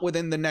 if not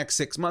within the next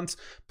 6 months,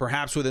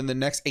 perhaps within the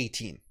next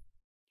 18.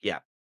 Yeah.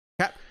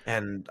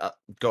 And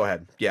go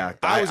ahead. Yeah.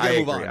 I was going to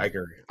move on. I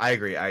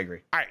agree. All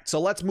right. So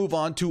let's move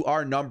on to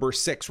our number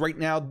 6. Right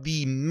now,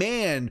 the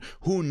man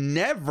who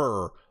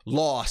never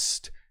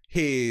lost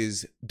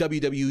his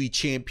WWE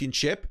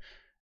championship,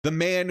 the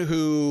man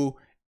who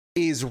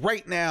is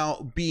right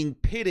now being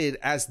pitted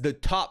as the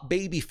top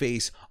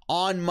babyface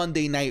on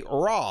Monday Night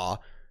Raw,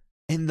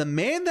 and the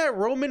man that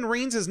Roman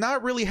Reigns has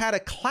not really had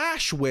a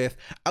clash with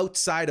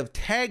outside of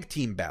tag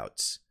team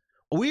bouts.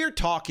 We are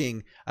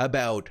talking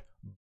about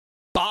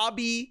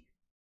Bobby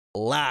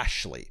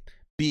Lashley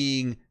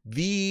being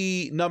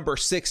the number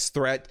 6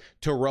 threat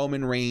to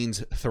Roman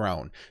Reigns'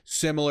 throne.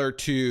 Similar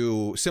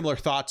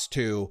thoughts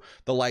to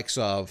the likes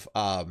of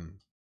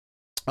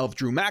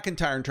Drew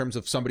McIntyre, in terms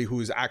of somebody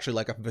who is actually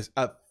like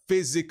a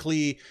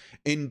physically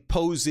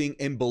imposing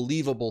and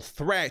believable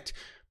threat.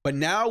 But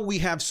now we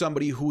have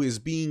somebody who is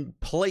being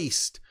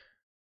placed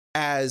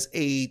as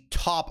a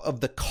top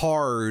of the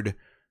card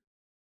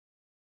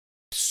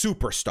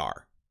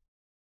superstar,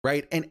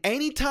 right? And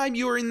anytime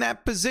you're in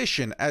that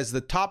position as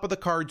the top of the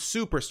card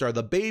superstar,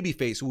 the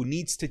babyface who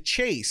needs to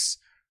chase,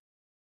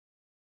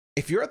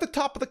 if you're at the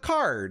top of the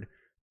card,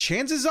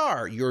 chances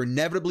are you're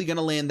inevitably going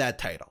to land that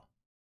title.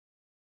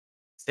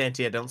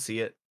 Santi, I don't see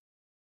it.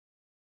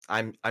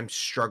 I'm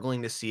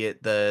struggling to see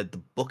it. The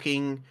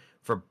booking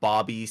for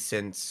Bobby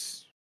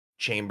since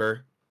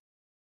Chamber,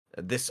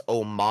 this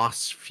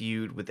Omos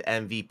feud with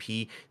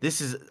MVP.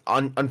 This is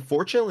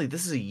unfortunately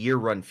this is a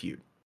year-run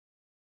feud,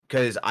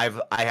 because I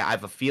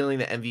have a feeling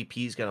that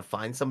MVP is going to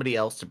find somebody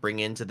else to bring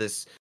into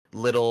this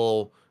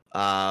little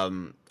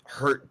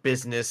Hurt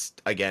Business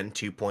again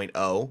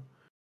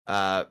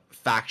 2.0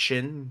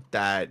 faction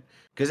that.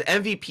 Because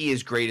MVP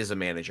is great as a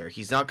manager.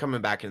 He's not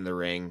coming back in the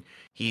ring.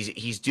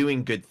 He's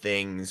doing good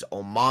things.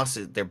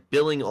 They're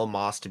billing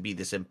Omos to be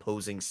this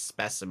imposing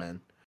specimen.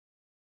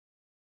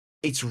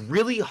 It's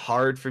really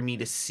hard for me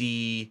to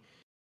see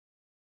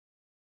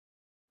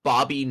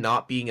Bobby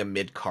not being a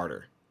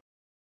mid-carder.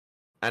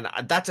 And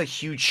that's a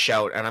huge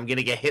shout, and I'm going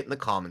to get hit in the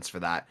comments for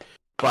that.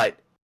 But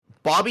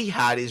Bobby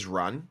had his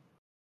run.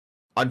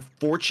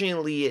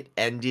 Unfortunately, it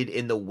ended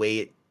in the way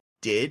it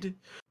did.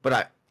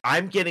 But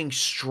I'm getting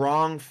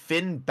strong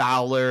Finn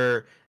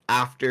Balor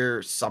after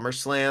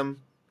SummerSlam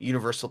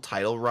Universal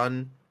title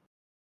run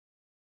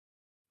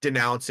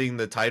denouncing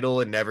the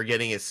title and never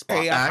getting his spot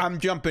Hey, back. I'm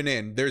jumping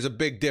in. There's a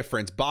big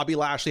difference. Bobby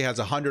Lashley has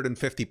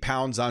 150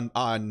 pounds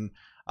on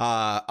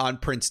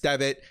Prince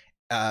Devitt.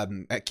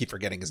 I keep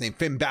forgetting his name,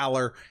 Finn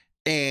Balor,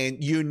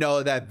 and you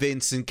know that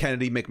Vince and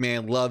Kennedy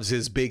McMahon loves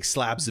his big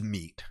slabs of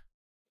meat.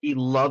 He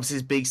loves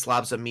his big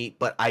slabs of meat,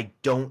 but I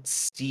don't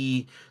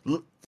see.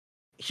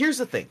 Here's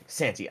the thing,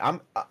 Santi. I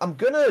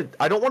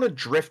don't want to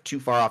drift too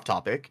far off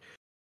topic,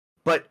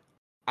 but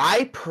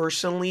I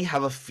personally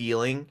have a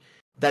feeling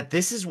that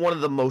this is one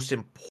of the most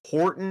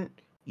important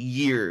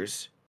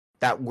years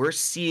that we're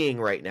seeing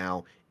right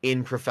now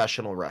in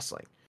professional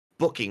wrestling,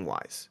 booking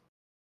wise.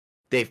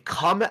 They've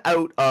done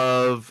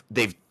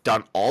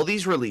all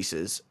these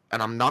releases,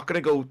 and I'm not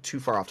going to go too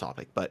far off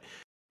topic, but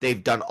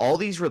they've done all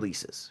these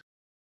releases.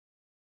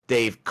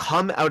 They've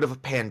come out of a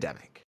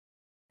pandemic.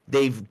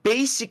 They've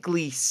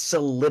basically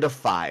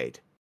solidified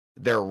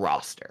their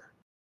roster,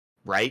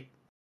 right?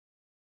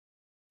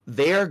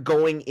 They are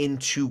going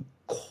into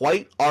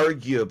quite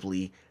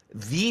arguably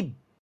the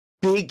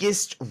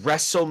biggest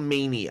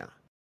WrestleMania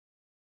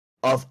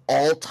of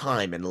all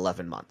time in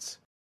 11 months.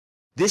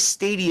 This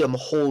stadium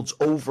holds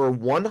over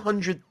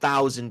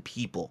 100,000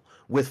 people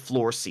with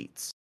floor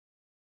seats.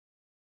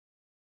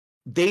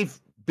 They've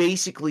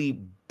basically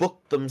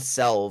booked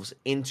themselves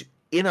into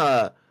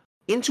a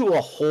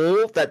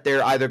hole that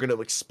they're either going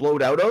to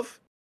explode out of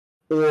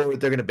or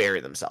they're going to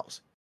bury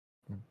themselves.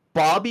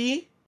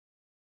 Bobby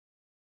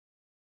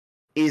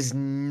is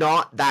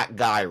not that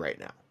guy right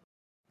now.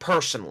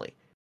 Personally,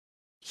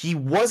 he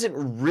wasn't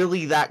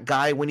really that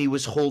guy when he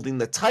was holding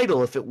the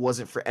title if it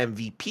wasn't for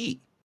MVP.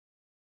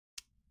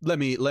 Let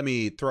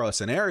me throw a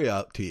scenario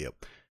up to you.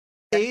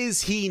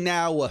 Is he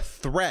now a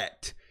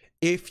threat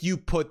if you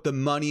put the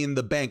Money in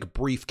the Bank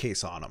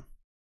briefcase on him?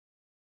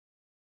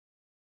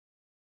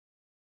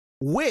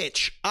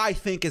 Which I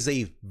think is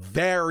a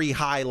very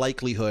high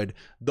likelihood,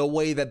 the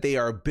way that they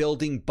are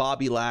building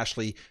Bobby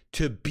Lashley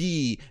to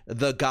be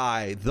the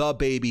guy, the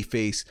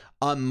babyface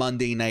on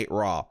Monday Night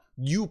Raw.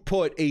 You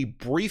put a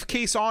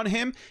briefcase on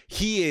him,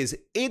 he is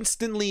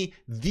instantly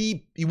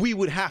we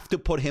would have to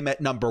put him at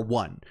number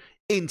one.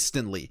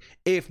 Instantly,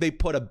 if they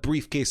put a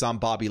briefcase on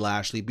Bobby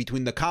Lashley,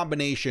 between the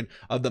combination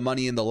of the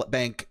Money in the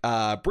Bank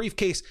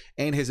briefcase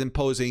and his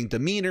imposing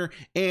demeanor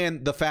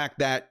and the fact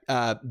that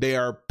they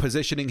are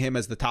positioning him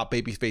as the top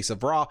babyface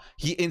of Raw,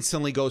 he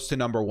instantly goes to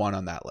number one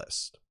on that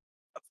list.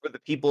 For the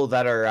people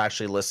that are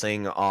actually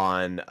listening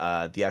on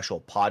the actual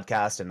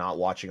podcast and not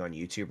watching on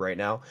YouTube right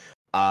now,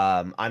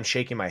 I'm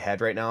shaking my head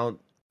right now,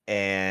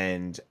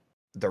 and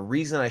the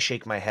reason I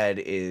shake my head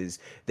is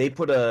they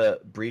put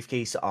a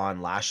briefcase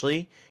on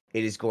Lashley.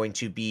 It is going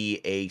to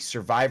be a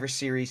Survivor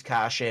Series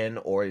cash-in,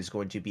 or it is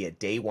going to be a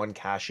Day One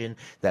cash-in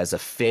that is a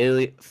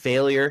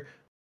failure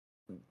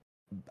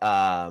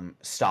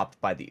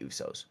stopped by the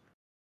Usos.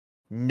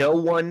 No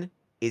one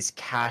is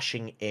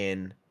cashing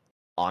in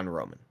on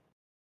Roman.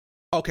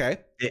 Okay.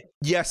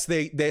 Yes,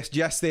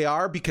 they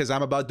are, because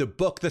I'm about to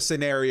book the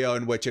scenario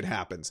in which it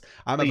happens.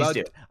 I'm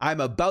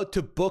about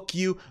to book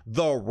you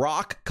The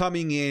Rock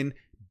coming in,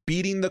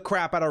 beating the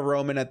crap out of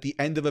Roman at the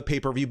end of a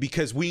pay-per-view,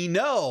 because we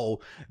know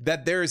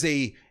that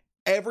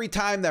every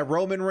time that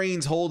Roman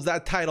Reigns holds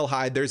that title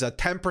high, there's a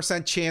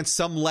 10% chance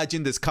some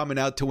legend is coming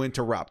out to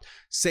interrupt.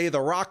 Say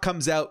The Rock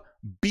comes out,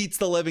 beats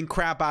the living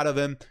crap out of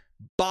him,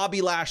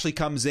 Bobby Lashley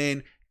comes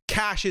in,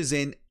 cashes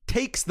in,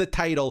 takes the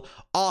title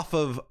off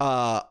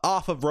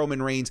of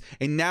Roman Reigns,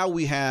 and now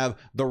we have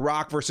The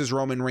Rock versus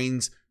Roman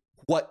Reigns,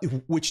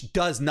 which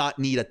does not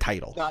need a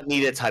title. Not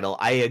need a title.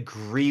 I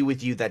agree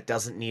with you, that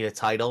doesn't need a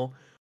title.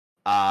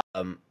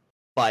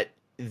 But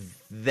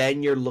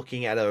then you're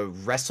looking at a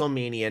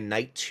WrestleMania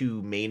Night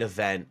 2 main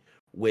event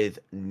with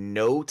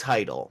no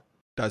title.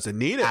 Doesn't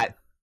need it.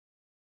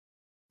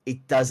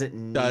 It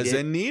doesn't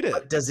need it.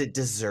 But does it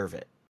deserve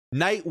it?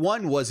 Night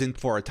 1 wasn't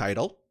for a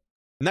title.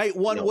 Night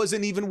 1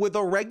 wasn't even with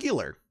a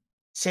regular.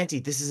 Santi,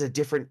 this is a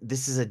different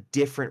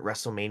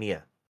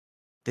WrestleMania.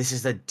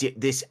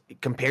 This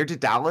compared to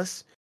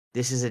Dallas,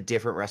 this is a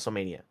different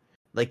WrestleMania.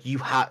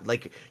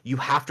 You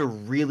have to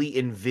really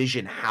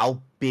envision how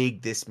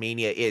big this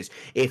Mania is.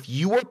 If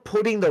you are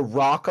putting The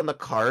Rock on the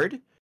card,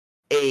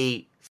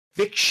 a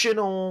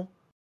fictional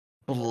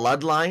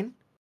bloodline,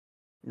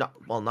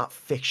 not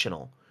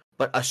fictional,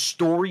 but a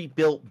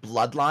story-built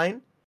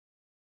bloodline,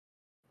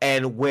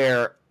 and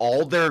where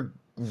all they're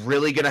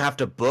really going to have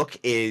to book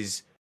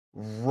is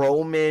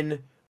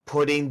Roman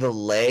putting the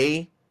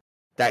lei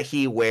that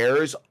he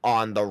wears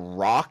on The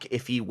Rock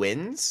if he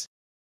wins,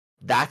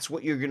 that's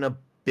what you're going to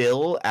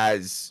bill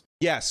as.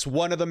 Yes,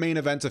 one of the main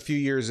events a few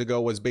years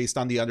ago was based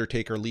on The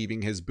Undertaker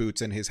leaving his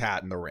boots and his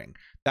hat in the ring.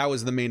 That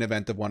was the main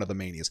event of one of the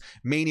Manias.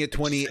 Mania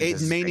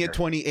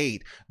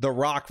 28, The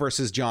Rock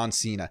versus John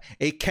Cena.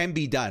 It can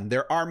be done.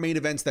 There are main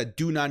events that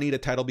do not need a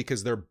title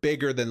because they're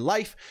bigger than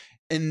life.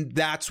 And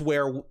that's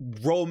where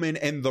Roman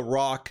and The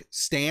Rock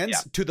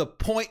stands, to the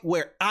point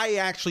where I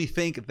actually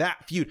think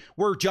that feud,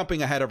 we're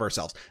jumping ahead of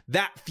ourselves.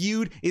 That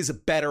feud is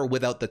better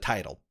without the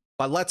title.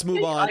 But let's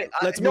move on. I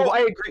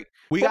agree.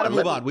 We got to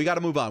move on. We got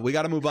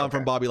to move on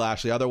from Bobby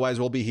Lashley. Otherwise,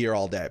 we'll be here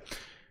all day.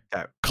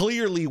 Okay.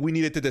 Clearly, we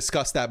needed to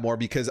discuss that more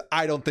because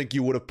I don't think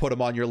you would have put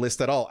him on your list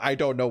at all. I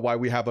don't know why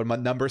we have him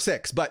on number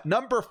 6. But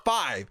number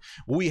 5,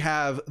 we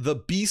have the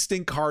Beast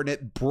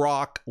Incarnate,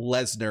 Brock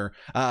Lesnar,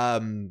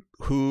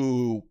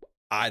 who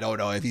I don't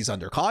know if he's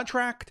under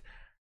contract.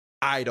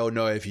 I don't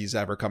know if he's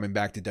ever coming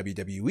back to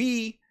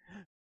WWE.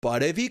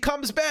 But if he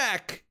comes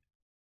back,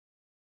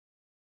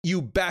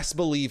 you best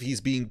believe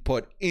he's being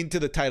put into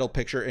the title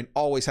picture and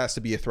always has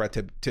to be a threat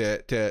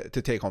to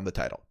take home the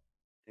title.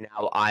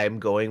 Now I'm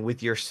going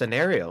with your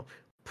scenario.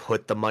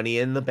 Put the Money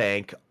in the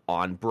Bank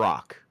on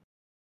Brock.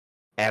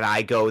 And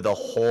I go the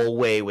whole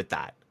way with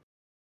that.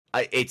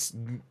 That's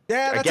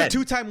a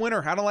 2-time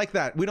winner. I don't like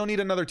that. We don't need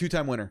another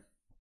 2-time winner.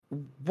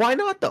 Why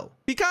not, though?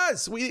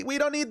 Because we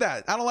don't need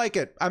that. I don't like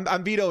it.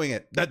 I'm vetoing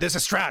it. This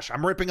is trash.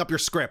 I'm ripping up your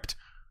script.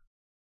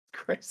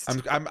 Christ.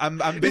 I'm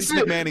Vince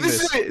McMahoning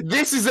this.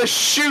 This is a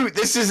shoot.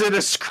 This isn't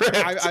a script.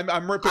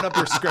 I'm ripping up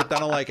your script. I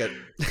don't like it.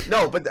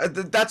 No,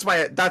 but that's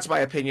my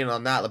opinion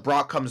on that.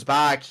 Brock comes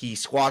back, he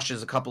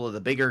squashes a couple of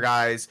the bigger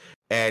guys,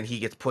 and he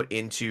gets put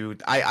into.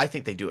 I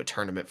think they do a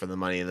tournament for the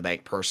Money in the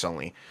Bank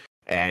personally,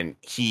 and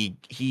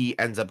he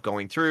ends up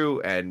going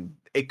through, and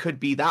it could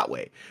be that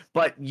way.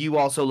 But you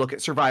also look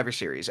at Survivor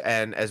Series,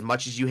 and as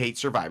much as you hate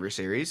Survivor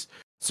Series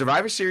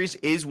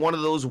is one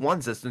of those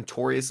ones that's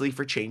notoriously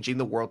for changing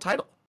the world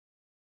title.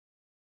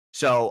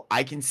 So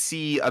I can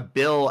see a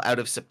bill out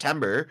of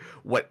September,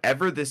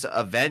 whatever this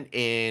event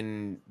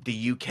in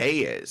the UK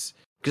is,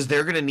 because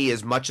they're going to need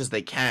as much as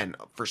they can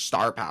for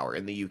star power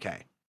in the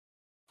UK.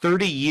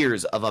 30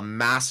 years of a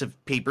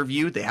massive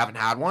pay-per-view. They haven't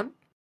had one.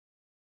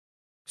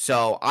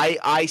 So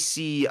I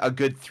see a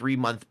good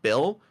 3-month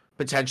bill,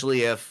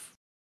 potentially if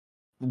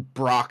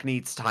Brock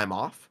needs time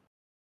off.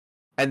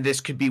 And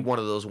this could be one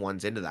of those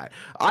ones into that.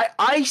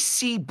 I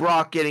see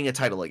Brock getting a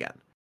title again.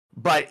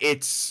 But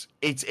it's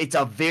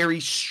a very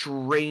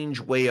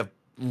strange way of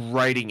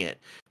writing it,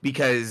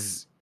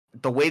 because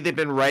the way they've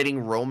been writing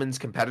Roman's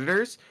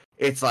competitors,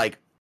 it's like,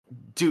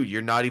 dude,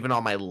 you're not even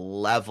on my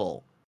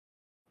level,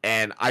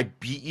 and I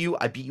beat you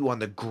on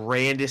the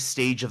grandest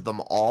stage of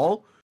them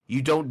all.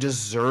 You don't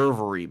deserve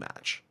a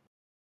rematch.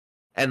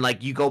 And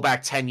like, you go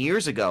back 10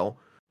 years ago,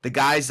 the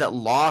guys that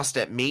lost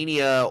at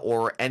Mania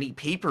or any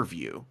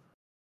pay-per-view,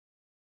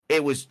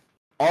 it was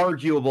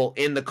arguable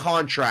in the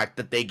contract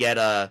that they get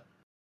a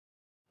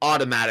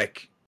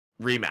automatic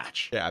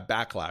rematch. Yeah,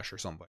 Backlash or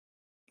something.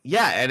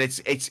 Yeah, and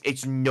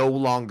it's no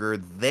longer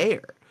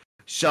there.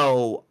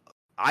 So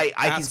I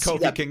can see Kofi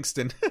that.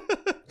 Kingston.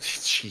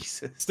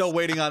 Jesus. Still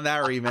waiting on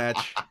that rematch.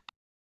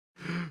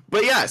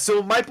 But yeah,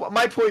 so my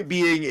point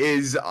being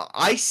is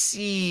I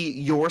see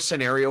your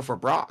scenario for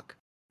Brock.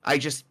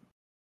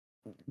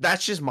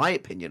 That's just my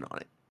opinion on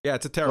it. Yeah,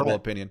 it's a terrible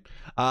opinion.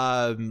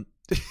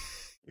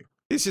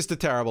 It's just a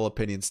terrible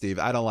opinion, Steve.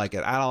 I don't like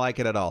it. I don't like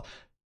it at all.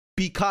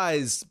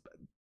 Because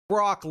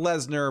Brock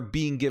Lesnar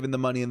being given the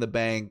Money in the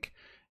Bank,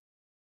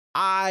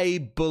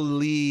 I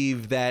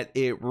believe that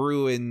it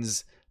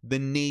ruins the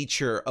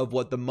nature of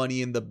what the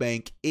Money in the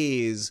Bank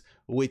is,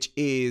 which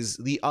is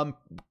the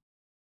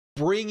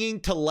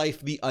bringing to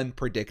life the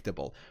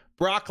unpredictable.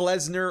 Brock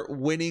Lesnar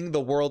winning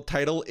the world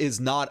title is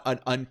not an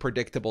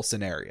unpredictable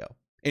scenario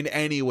in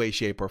any way,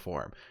 shape, or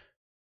form.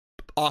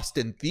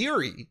 Austin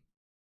Theory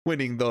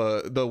winning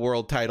the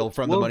world title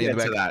from the Money in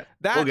the Bank.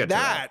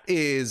 That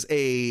is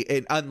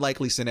an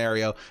unlikely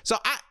scenario. So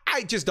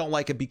I just don't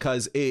like it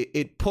because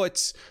it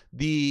puts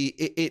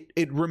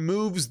it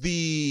removes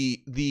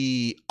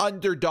the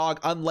underdog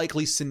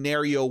unlikely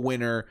scenario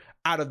winner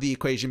out of the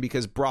equation,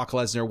 because Brock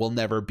Lesnar will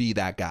never be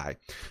that guy.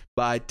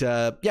 But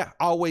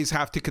always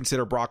have to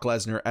consider Brock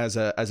Lesnar as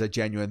a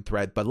genuine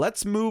threat. But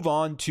let's move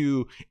on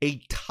to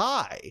a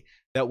tie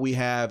that we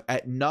have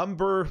at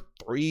number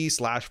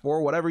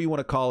 3/4, whatever you want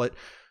to call it.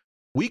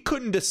 We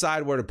couldn't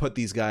decide where to put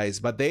these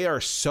guys, but they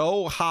are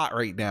so hot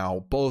right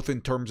now, both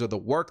in terms of the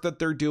work that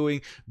they're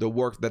doing, the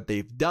work that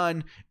they've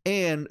done,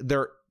 and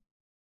their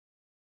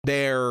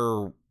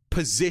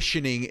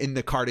positioning in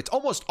the card. It's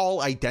almost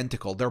all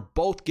identical. They're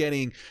both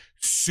getting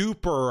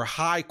super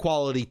high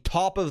quality,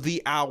 top of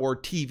the hour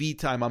TV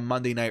time on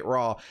Monday Night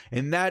Raw,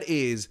 and that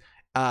is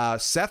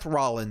Seth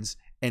Rollins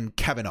and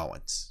Kevin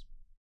Owens.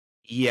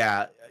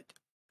 Yeah,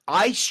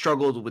 I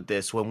struggled with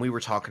this when we were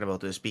talking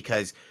about this,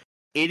 because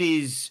it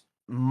is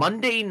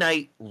Monday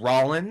Night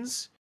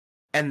Rollins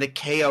and the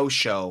KO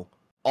show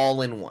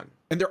all in one.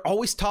 And they're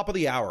always top of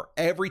the hour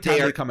every time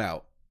they come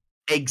out.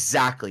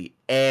 Exactly.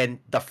 And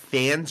the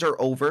fans are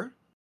over.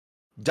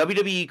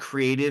 WWE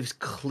Creative's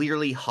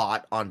clearly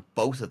hot on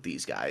both of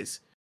these guys.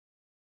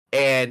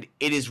 And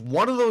it is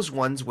one of those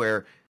ones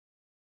where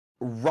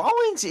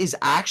Rollins is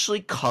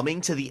actually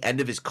coming to the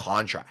end of his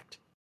contract.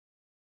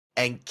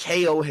 And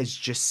KO has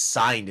just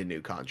signed a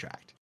new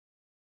contract.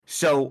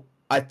 So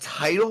a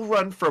title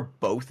run for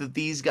both of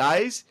these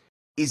guys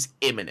is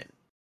imminent.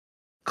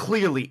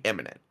 Clearly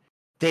imminent.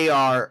 They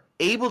are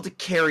able to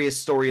carry a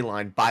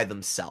storyline by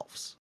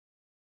themselves.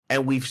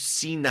 And we've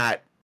seen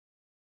that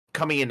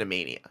coming into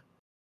Mania.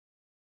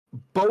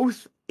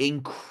 Both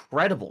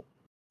incredible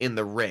in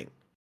the ring.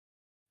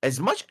 As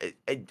much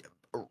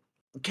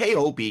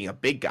KO being a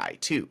big guy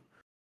too.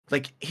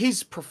 Like,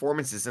 his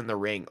performances in the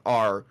ring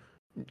are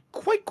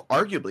quite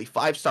arguably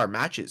 5-star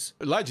matches.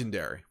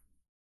 Legendary.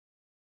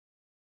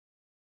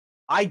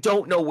 I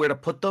don't know where to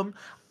put them.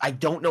 I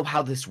don't know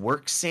how this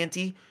works,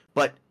 Santi,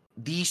 but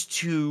these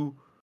two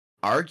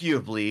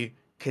arguably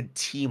could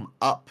team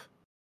up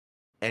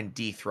and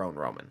dethrone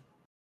Roman.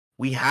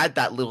 We had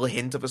that little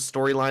hint of a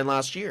storyline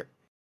last year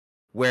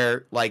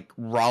where, like,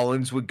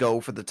 Rollins would go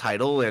for the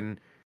title and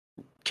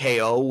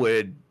KO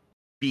would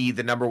be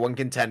the number one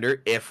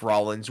contender if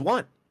Rollins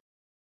won.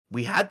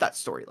 We had that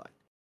storyline.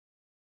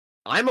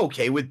 I'm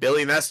okay with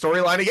building that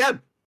storyline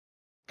again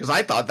because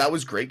I thought that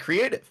was great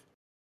creative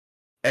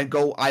and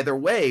go either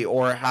way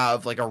or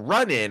have like a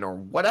run-in or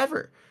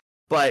whatever.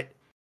 But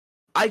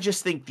I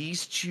just think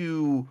these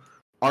two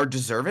are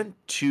deserving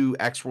to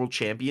ex-world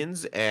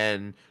champions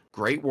and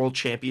great world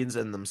champions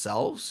in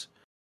themselves.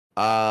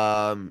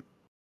 I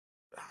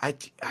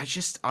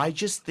just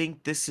think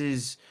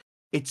it's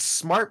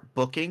smart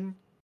booking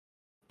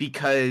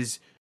because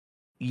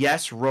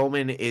yes,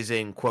 Roman is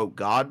in quote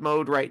God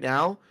mode right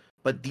now,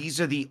 but these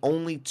are the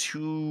only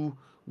two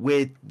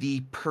with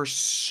the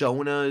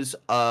personas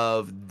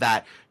of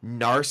that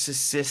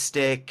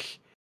narcissistic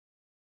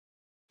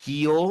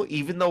heel.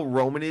 Even though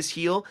Roman is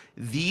heel,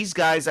 these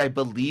guys I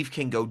believe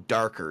can go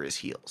darker as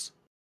heels.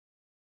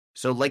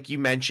 So like you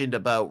mentioned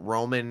about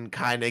Roman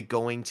kind of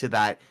going to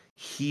that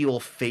heel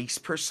face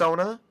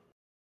persona,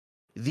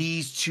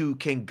 these two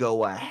can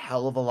go a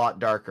hell of a lot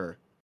darker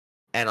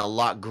and a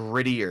lot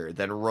grittier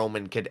than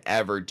Roman could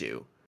ever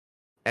do.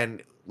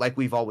 And like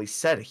we've always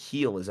said, a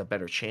heel is a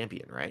better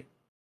champion, right?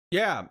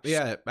 Yeah,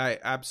 I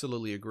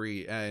absolutely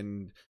agree.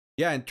 And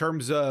yeah, in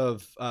terms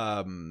of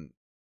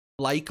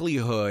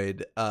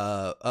likelihood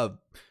of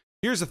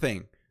here's the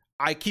thing.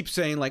 I keep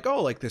saying like,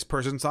 oh, like this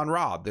person's on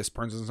Raw, this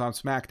person's on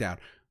SmackDown.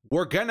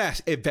 We're gonna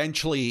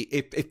eventually,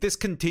 if this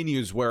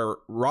continues where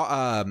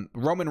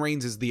Roman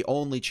Reigns is the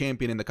only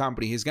champion in the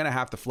company, he's gonna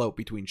have to float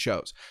between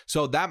shows.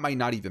 So that might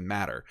not even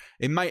matter.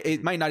 It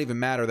might not even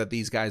matter that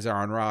these guys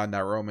are on Raw and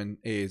that Roman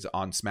is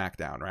on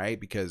SmackDown, right?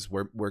 Because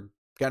we're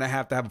gonna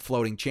have to have a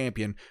floating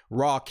champion.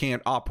 Raw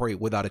can't operate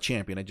without a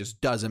champion. It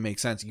just doesn't make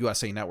sense.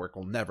 USA Network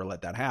will never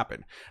let that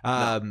happen.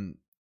 No.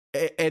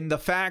 And the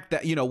fact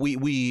that, you know,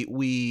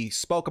 we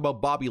spoke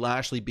about Bobby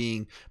Lashley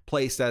being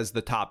placed as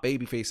the top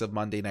babyface of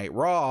Monday Night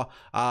Raw,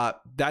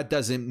 that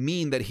doesn't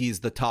mean that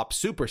he's the top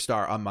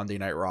superstar on Monday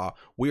Night Raw.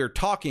 We are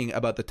talking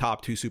about the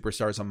top two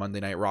superstars on Monday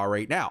Night Raw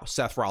right now,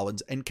 Seth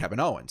Rollins and Kevin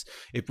Owens.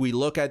 If we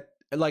look at,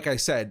 like I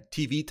said,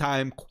 TV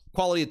time,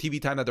 quality of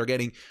TV time that they're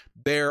getting,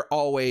 they're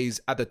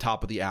always at the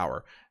top of the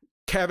hour.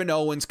 Kevin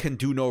Owens can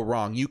do no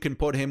wrong. You can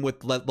put him with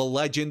the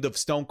legend of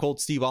Stone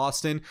Cold Steve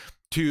Austin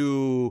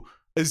to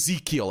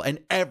Ezekiel, and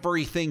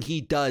everything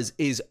he does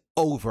is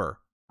over.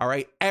 All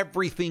right,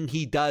 everything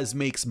he does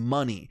makes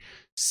money.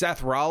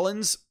 Seth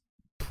Rollins,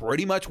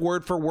 pretty much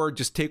word for word,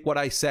 just take what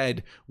I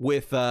said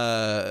with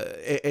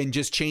and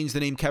just change the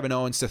name Kevin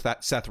Owens to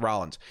Seth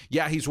Rollins.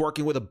 Yeah, he's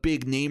working with a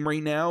big name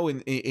right now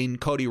in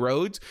Cody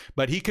Rhodes,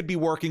 but he could be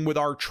working with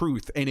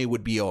R-Truth and it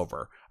would be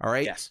over. All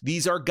right. Yes.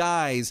 These are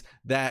guys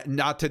that,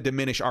 not to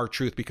diminish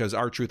R-Truth because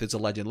R-Truth is a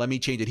legend. Let me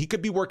change it. He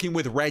could be working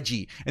with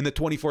Reggie in the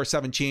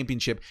 24/7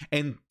 championship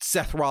and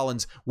Seth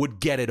Rollins would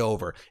get it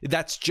over.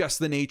 That's just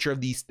the nature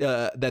of these,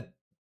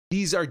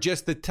 these are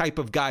just the type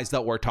of guys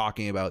that we're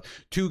talking about.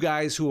 Two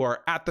guys who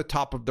are at the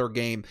top of their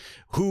game,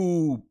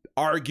 who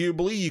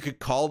arguably you could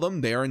call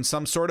them, they're in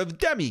some sort of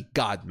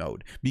demigod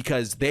mode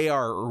because they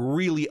are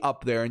really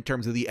up there in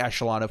terms of the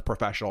echelon of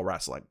professional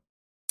wrestling.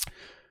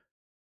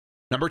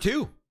 Number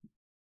 2.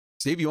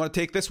 Steve, you want to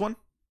take this one?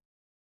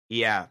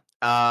 Yeah.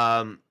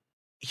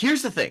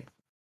 Here's the thing.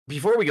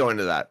 Before we go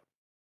into that,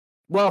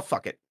 well,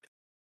 fuck it.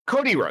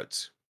 Cody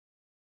Rhodes.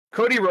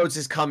 Cody Rhodes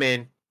has come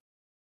in.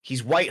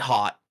 He's white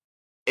hot.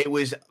 It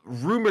was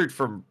rumored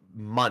for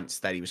months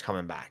that he was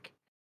coming back.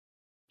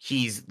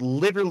 He's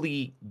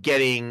literally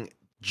getting,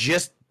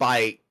 just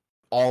by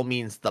all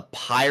means, the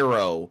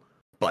pyro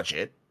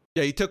budget.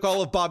 Yeah, he took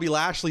all of Bobby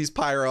Lashley's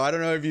pyro. I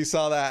don't know if you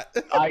saw that.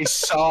 I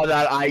saw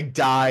that. I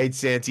died,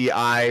 Santi.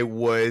 I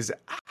was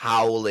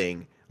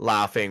howling,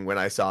 laughing when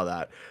I saw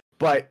that.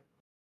 But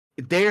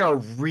they are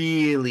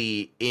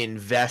really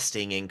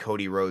investing in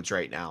Cody Rhodes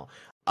right now.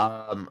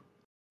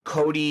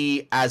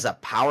 Cody as a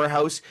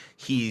powerhouse,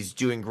 he's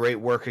doing great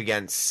work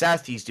against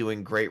Seth. He's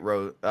doing great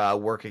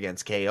work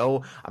against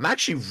KO. I'm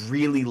actually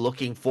really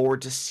looking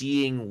forward to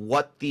seeing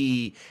what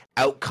the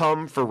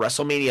outcome for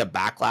WrestleMania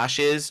Backlash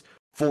is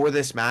for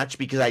this match,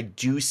 because I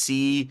do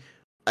see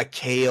a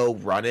KO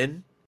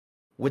run-in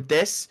with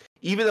this.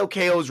 Even though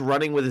KO's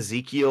running with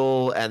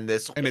Ezekiel and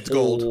this, and it's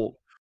gold.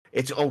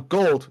 It's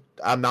gold.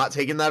 I'm not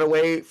taking that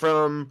away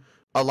from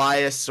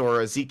Elias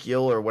or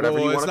Ezekiel or whatever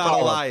you want to call him. It's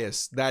not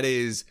Elias. That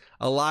is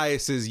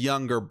Elias's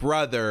younger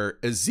brother,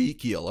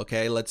 Ezekiel.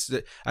 Okay,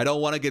 I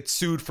don't want to get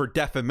sued for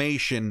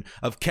defamation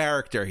of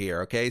character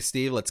here. Okay,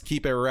 Steve, let's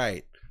keep it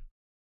right.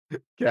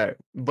 Okay,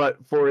 but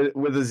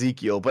with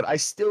Ezekiel, but I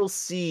still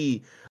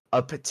see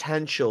a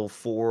potential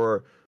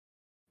for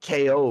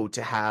KO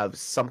to have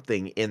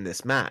something in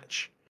this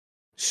match.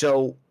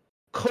 So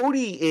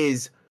Cody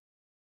is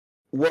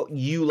what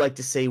you like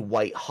to say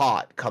white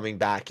hot coming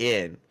back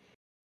in.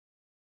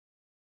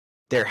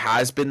 There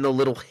has been the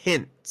little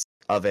hints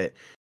of it,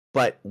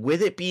 but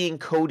with it being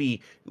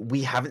Cody,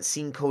 we haven't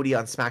seen Cody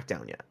on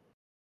SmackDown yet.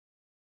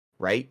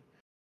 Right?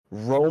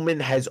 Roman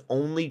has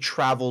only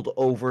traveled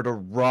over to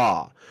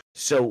Raw.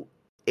 So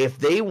if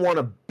they want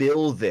to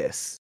build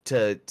this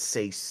to,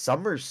 say,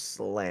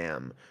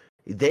 SummerSlam,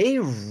 they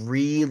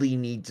really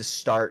need to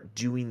start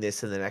doing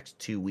this in the next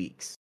 2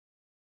 weeks.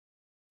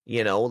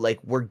 You know, like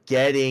we're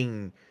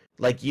getting,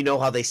 like, you know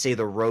how they say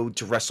the road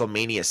to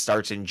WrestleMania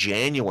starts in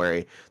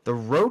January. The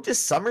road to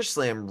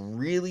SummerSlam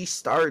really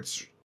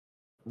starts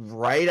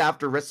right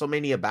after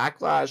WrestleMania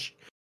Backlash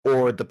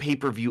or the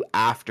pay-per-view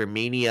after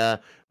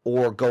Mania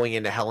or going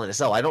into Hell in a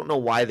Cell. I don't know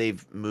why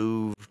they've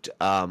moved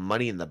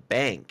Money in the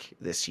Bank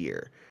this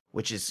year,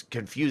 which is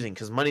confusing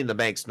because Money in the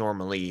Bank's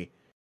normally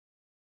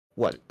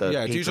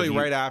it's usually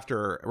right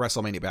after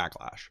WrestleMania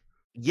Backlash.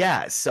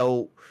 Yeah,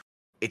 so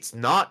it's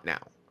not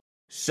now.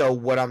 So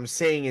what I'm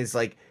saying is,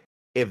 like,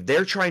 if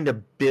they're trying to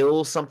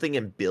build something,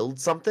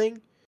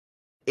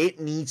 it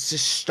needs to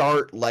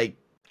start like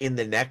in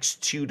the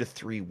next 2 to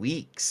 3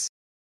 weeks.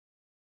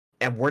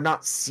 And we're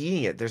not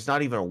seeing it. There's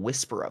not even a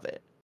whisper of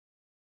it.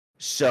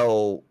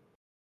 So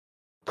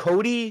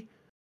Cody,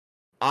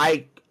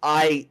 I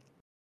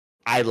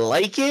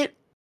like it.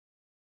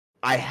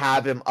 I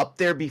have him up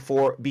there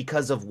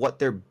because of what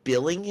they're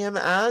billing him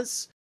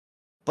as,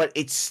 but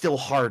it's still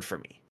hard for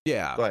me.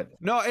 Yeah. Go ahead.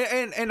 No,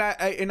 and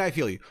I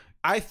feel you.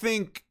 I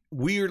think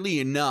weirdly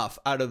enough,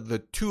 out of the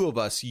two of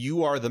us,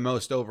 you are the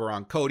most over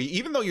on Cody,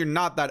 even though you're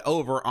not that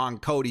over on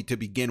Cody to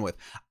begin with.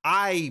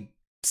 I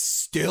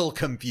still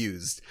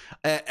confused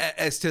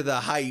as to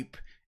the hype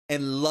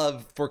and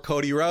love for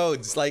Cody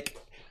Rhodes. Like,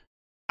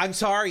 I'm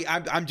sorry,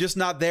 I'm just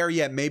not there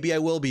yet. Maybe I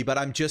will be, but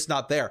I'm just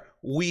not there.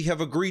 We have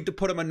agreed to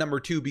put him at number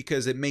 2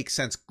 because it makes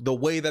sense. The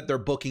way that they're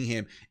booking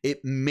him,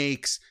 it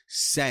makes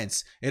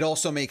sense. It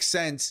also makes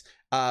sense,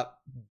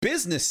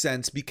 business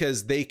sense,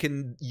 because they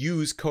can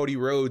use Cody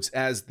Rhodes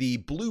as the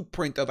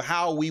blueprint of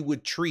how we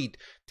would treat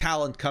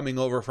talent coming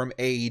over from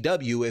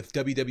AEW if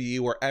WWE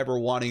were ever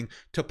wanting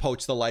to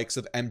poach the likes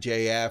of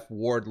MJF,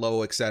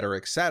 Wardlow, etc.,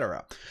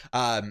 etc.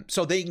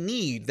 So they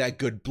need that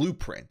good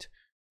blueprint.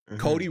 Mm-hmm.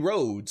 Cody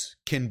Rhodes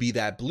can be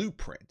that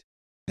blueprint.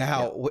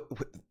 Now,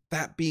 with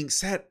that being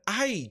said,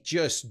 I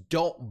just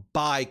don't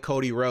buy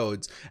Cody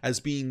Rhodes as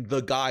being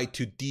the guy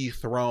to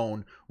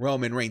dethrone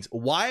Roman Reigns.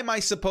 Why am I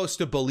supposed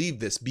to believe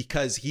this?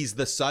 Because he's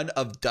the son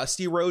of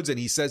Dusty Rhodes and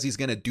he says he's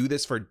going to do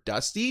this for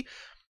Dusty?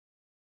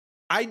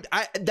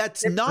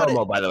 That's shit not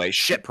promo, by the way.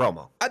 Shit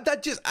promo.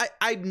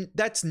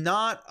 That's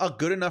not a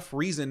good enough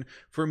reason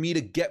for me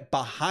to get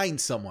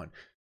behind someone.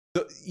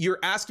 You're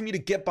asking me to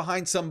get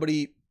behind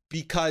somebody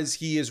because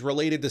he is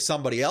related to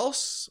somebody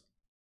else?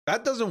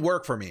 That doesn't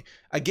work for me.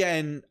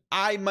 Again,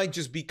 I might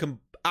just be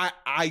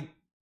I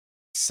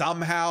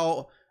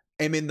somehow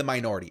am in the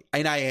minority,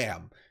 and I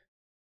am.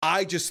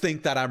 I just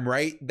think that I'm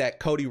right, that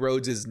Cody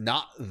Rhodes is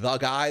not the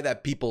guy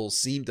that people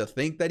seem to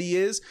think that he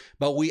is,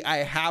 but I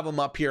have him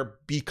up here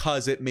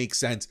because it makes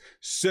sense.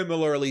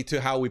 Similarly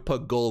to how we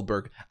put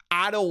Goldberg.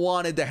 I don't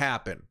want it to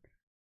happen.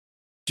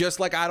 Just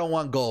like I don't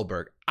want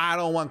Goldberg. I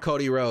don't want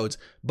Cody Rhodes,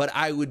 but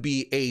I would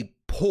be a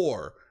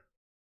poor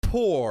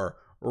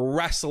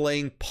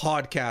wrestling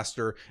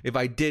podcaster if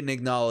I didn't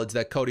acknowledge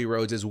that Cody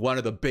Rhodes is one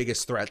of the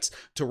biggest threats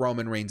to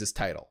Roman Reigns'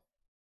 title.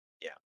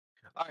 Yeah.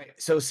 All right.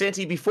 So,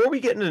 Santi, before we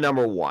get into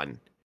number 1,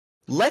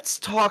 let's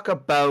talk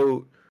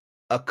about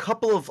a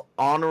couple of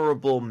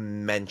honorable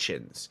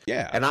mentions.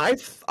 Yeah. And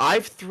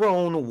I've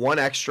thrown one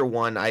extra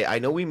one. I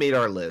know we made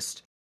our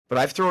list, but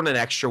I've thrown an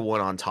extra one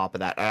on top of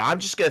that. And I'm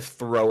just going to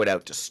throw it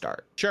out to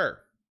start.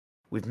 Sure.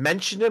 We've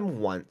mentioned him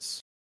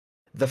once.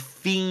 The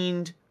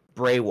Fiend,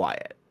 Bray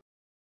Wyatt.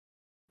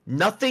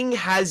 Nothing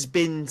has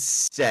been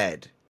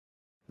said.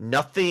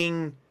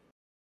 Nothing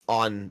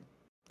on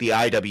the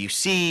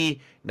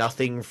IWC.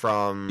 Nothing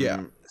from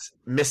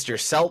Mr.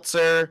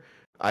 Seltzer.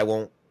 I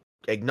won't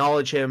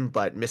acknowledge him,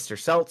 but Mr.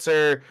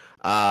 Seltzer.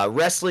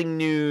 Wrestling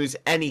news.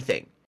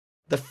 Anything.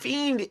 The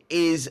Fiend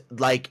is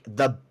like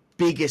the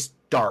biggest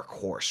dark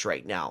horse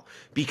right now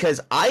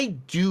because I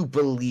do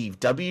believe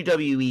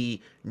WWE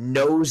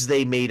knows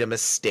they made a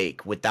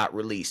mistake with that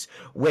release.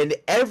 When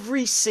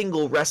every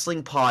single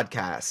wrestling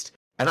podcast,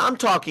 and I'm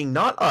talking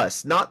not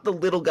us, not the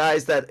little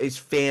guys that is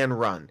fan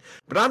run,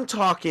 but I'm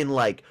talking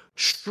like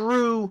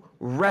true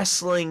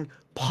wrestling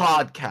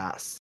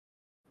podcasts,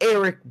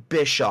 Eric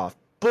Bischoff,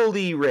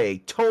 Bully Ray,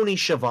 Tony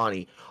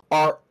Schiavone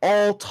are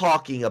all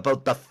talking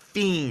about the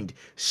Fiend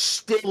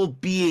still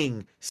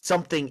being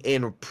something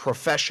in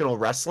professional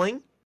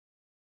wrestling.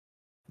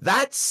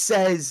 That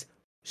says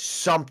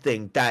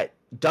something that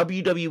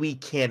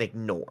WWE can't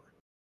ignore.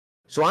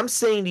 So I'm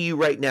saying to you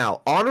right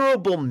now,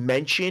 honorable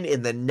mention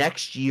in the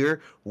next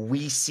year,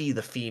 we see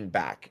the Fiend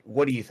back.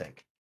 What do you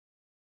think?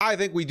 I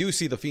think we do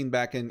see the Fiend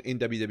back in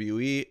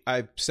WWE.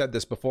 I've said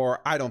this before.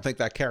 I don't think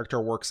that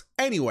character works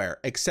anywhere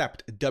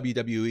except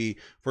WWE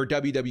for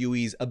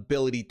WWE's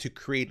ability to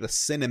create the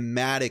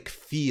cinematic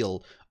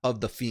feel of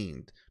the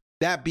Fiend.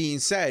 That being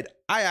said,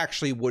 I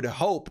actually would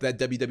hope that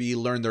WWE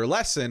learned their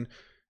lesson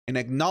and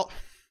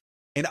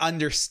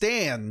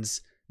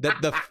understands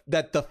that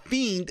the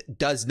Fiend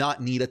does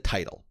not need a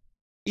title.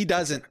 He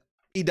doesn't.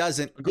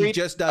 Agreed. He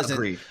just doesn't.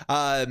 Agreed.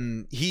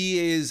 He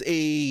is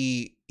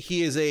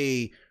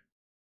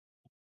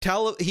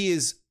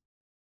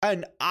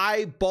an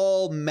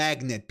eyeball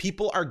magnet.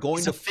 People are going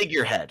He's to a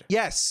figurehead.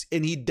 Yes,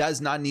 and he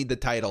does not need the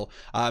title.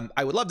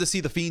 I would love to see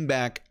the Fiend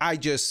back. I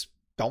just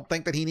don't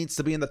think that he needs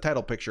to be in the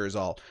title picture is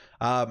all.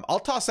 I'll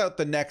toss out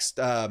the next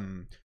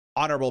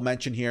honorable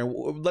mention here.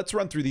 Let's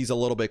run through these a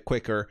little bit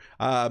quicker.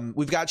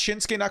 We've got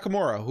Shinsuke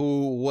Nakamura,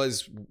 who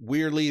was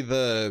weirdly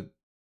the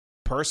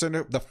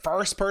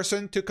first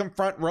person to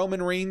confront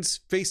Roman Reigns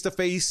face to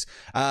face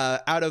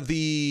out of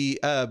the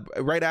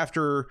right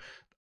after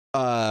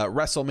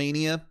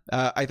WrestleMania.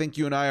 I think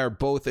you and I are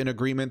both in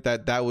agreement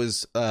that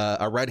was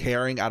a red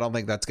herring. I don't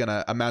think that's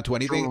gonna amount to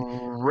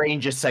anything.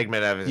 Strangest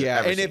segment ever.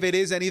 Yeah, and if it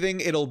is anything,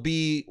 it'll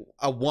be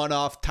a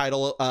one-off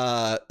title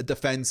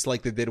defense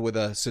like they did with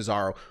a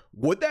Cesaro.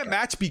 Would that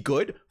match be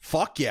good?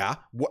 Fuck yeah,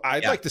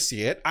 I'd like to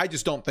see it. I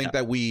just don't think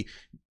that we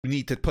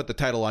need to put the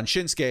title on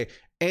Shinsuke.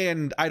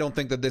 And I don't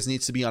think that this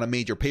needs to be on a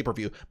major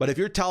pay-per-view. But if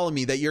you're telling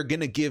me that you're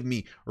going to give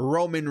me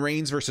Roman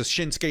Reigns versus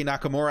Shinsuke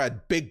Nakamura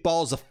at Big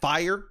Balls of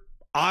Fire,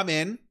 I'm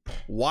in.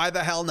 Why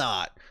the hell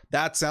not?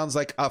 That sounds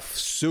like a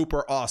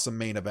super awesome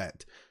main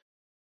event.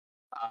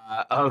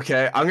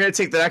 Okay, I'm going to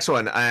take the next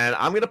one. And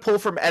I'm going to pull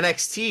from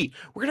NXT.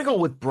 We're going to go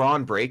with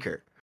Braun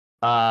Breaker.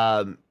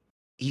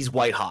 He's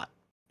white hot.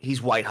 He's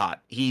white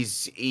hot.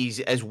 He's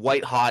as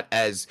white hot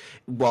as,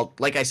 well,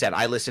 like I said,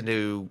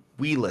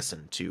 we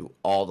listen to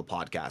all the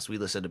podcasts. We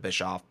listen to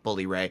Bischoff,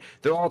 Bully Ray.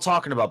 They're all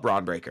talking about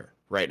Braun Breaker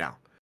right now.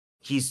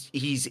 He's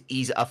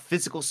a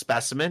physical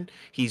specimen.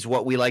 He's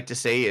what we like to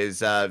say is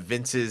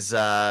Vince's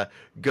go-to.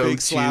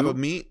 Big slab of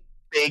meat.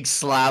 Big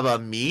slab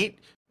of meat.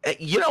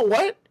 You know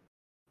what?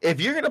 If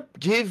you're going to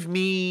give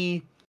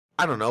me,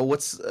 I don't know,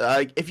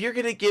 if you're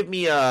going to give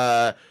me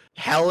a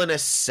Hell in a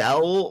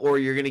Cell, or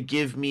you're gonna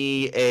give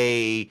me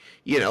a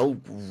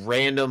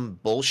random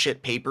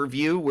bullshit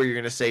pay-per-view where you're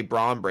gonna say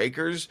Braun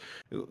Breaker's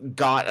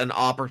got an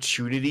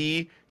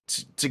opportunity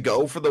to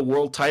go for the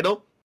world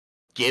title,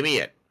 give me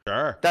it.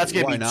 Sure, that's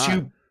gonna be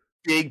two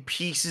big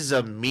pieces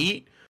of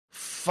meat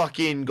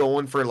fucking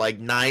going for like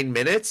 9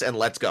 minutes, and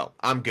let's go.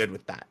 I'm good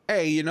with that.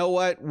 Hey, you know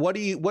what?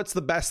 What's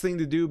the best thing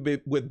to do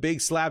with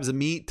big slabs of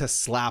meat? To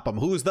slap them.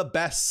 Who's the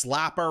best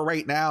slapper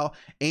right now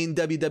in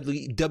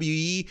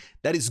WWE?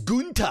 That is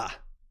Gunther,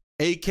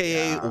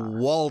 aka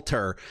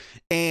Walter.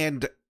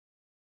 And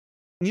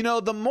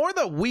the more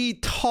that we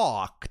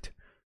talked,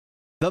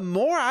 the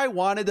more I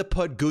wanted to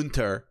put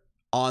Gunther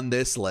on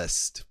this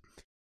list,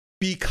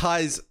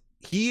 because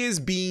he is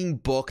being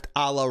booked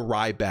a la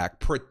Ryback,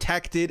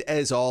 protected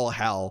as all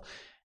hell.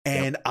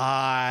 And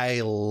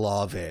I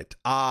love it.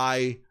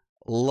 I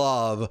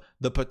love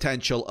the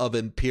potential of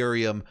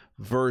Imperium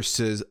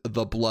versus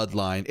the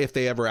Bloodline. If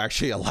they ever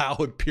actually allow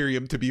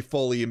Imperium to be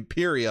fully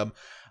Imperium,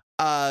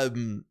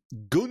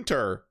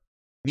 Gunther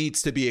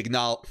needs to be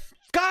acknowledged.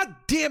 God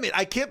damn it.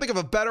 I can't think of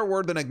a better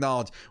word than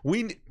acknowledge.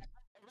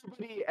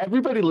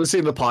 Everybody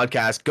listening to the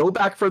podcast, go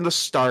back from the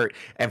start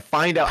and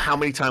find out how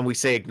many times we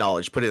say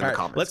acknowledge. Put it in the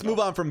comments. Let's move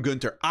on from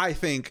Gunther. I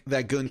think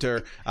that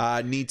Gunther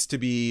needs to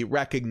be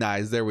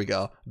recognized. There we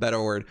go.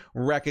 Better word.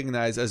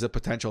 Recognized as a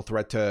potential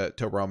threat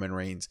to Roman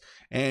Reigns.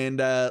 And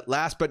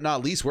last but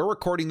not least, we're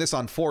recording this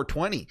on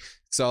 420,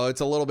 so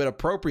it's a little bit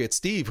appropriate.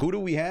 Steve, who do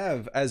we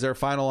have as our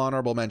final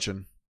honorable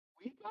mention?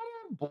 We got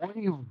our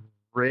boy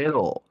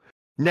Riddle.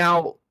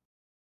 Now,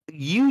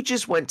 you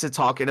just went to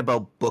talking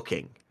about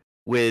booking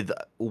with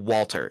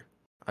Walter.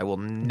 I will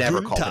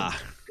never call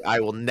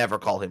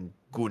him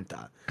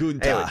Gunther.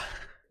 Anyway,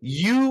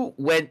 you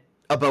went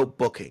about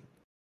booking.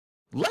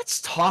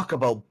 Let's talk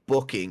about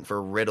booking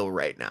for Riddle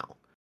right now.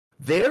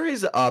 There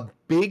is a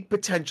big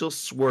potential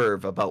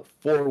swerve about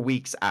 4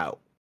 weeks out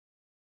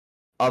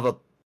of a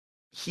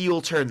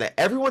heel turn that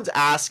everyone's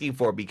asking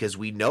for because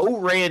we know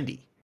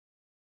Randy.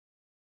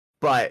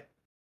 But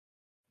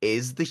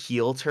is the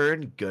heel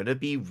turn gonna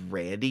be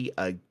Randy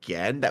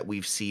again that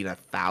we've seen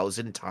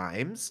 1,000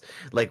 times?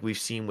 Like we've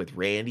seen with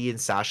Randy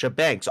and Sasha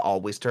Banks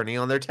always turning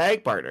on their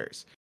tag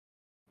partners.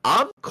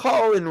 I'm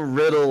calling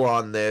Riddle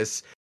on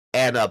this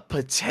and a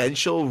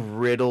potential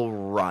Riddle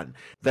run.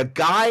 The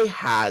guy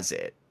has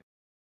it.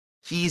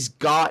 He's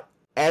got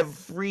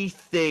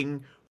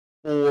everything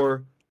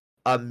for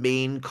a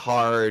main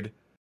card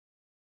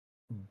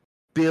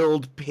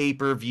build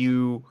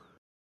pay-per-view.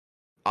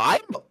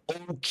 I'm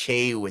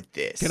okay with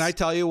this. Can I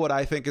tell you what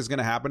I think is going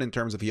to happen in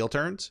terms of heel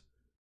turns?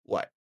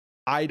 What?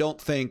 I don't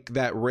think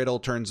that Riddle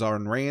turns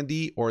on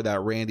Randy or that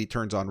Randy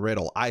turns on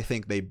Riddle. I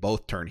think they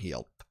both turn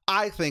heel.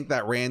 I think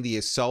that Randy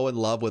is so in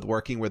love with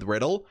working with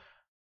Riddle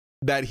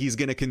that he's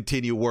going to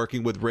continue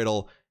working with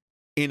Riddle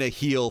in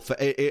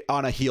a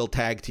on a heel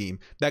tag team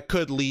that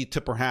could lead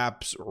to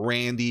perhaps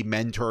Randy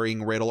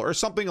mentoring Riddle or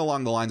something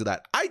along the lines of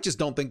that. I just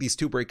don't think these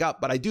two break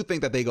up, but I do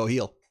think that they go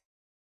heel.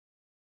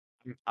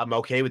 I'm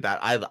okay with that.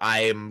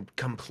 I am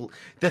complete.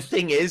 The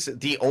thing is,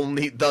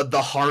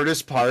 the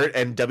hardest part,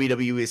 and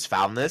WWE has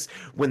found this,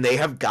 when they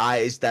have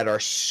guys that are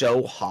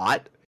so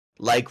hot,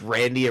 like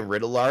Randy and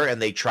Riddle are,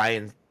 and they try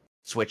and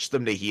switch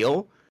them to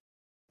heel,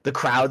 the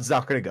crowd's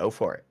not going to go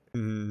for it.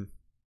 Mm.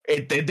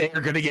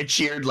 They're going to get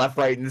cheered left,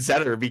 right, and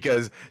center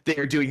because they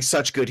are doing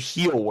such good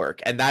heel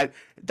work, and that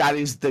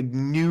is the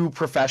new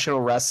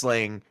professional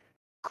wrestling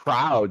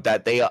crowd,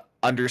 that they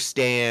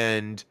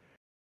understand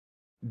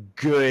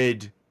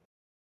good,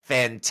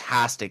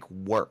 fantastic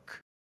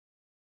work.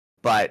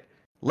 But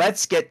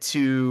let's get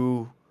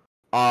to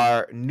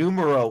our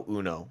numero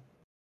uno,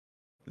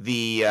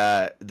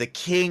 the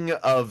king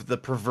of the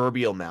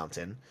proverbial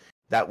mountain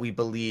that we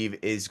believe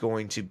is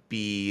going to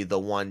be the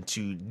one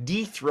to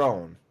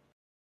dethrone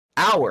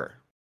our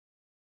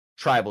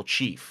tribal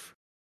chief,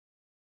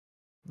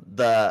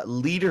 the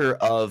leader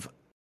of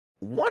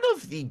one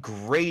of the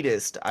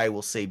greatest, I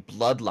will say,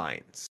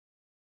 bloodlines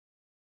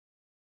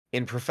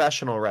in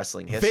professional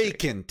wrestling history.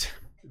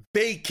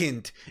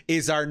 Vacant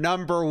is our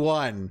number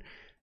one.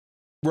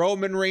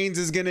 Roman Reigns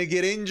is going to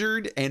get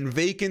injured, and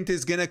Vacant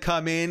is going to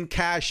come in,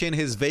 cash in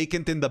his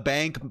Vacant in the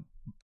Bank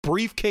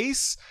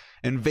briefcase,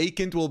 and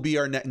Vacant will be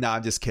our no,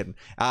 I'm just kidding.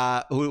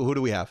 Who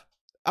do we have?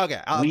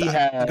 Okay,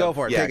 go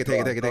for it. Yeah,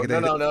 take it.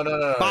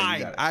 No.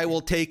 Fine, I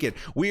will take it.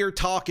 We are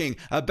talking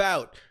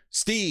about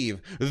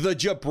Steve, the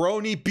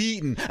jabroni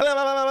beaten,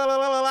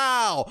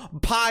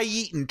 pie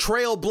eaten,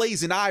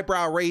 trailblazing,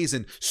 eyebrow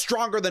raising,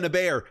 stronger than a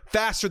bear,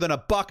 faster than a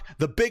buck,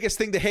 the biggest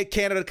thing to hit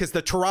Canada because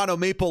the Toronto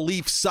Maple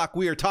Leafs suck.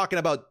 We are talking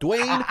about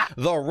Dwayne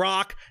The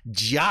Rock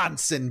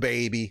Johnson,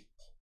 baby.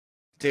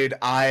 Dude,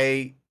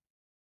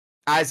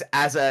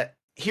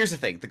 here's the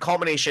thing. The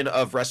culmination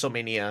of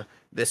WrestleMania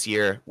this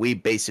year, we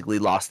basically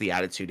lost the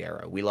Attitude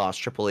Era. We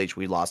lost Triple H,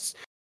 we lost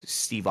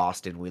Steve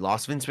Austin, we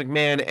lost Vince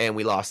McMahon, and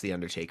we lost The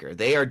Undertaker.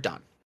 They are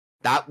done.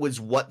 That was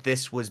what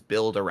this was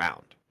built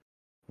around.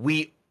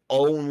 We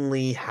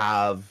only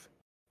have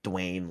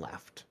Dwayne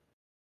left.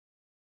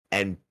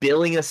 And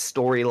building a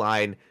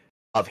storyline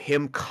of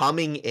him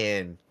coming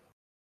in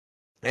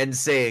and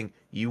saying,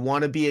 you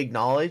want to be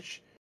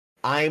acknowledged?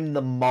 I'm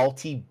the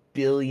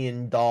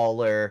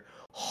multi-billion-dollar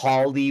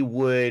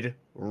Hollywood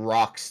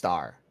rock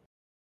star.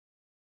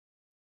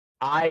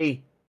 I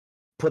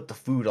put the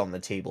food on the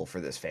table for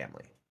this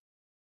family.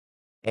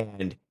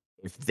 And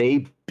if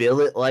they bill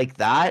it like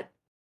that,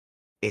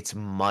 it's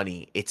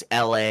money. It's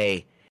LA.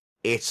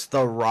 It's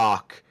The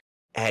Rock.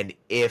 And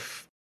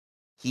if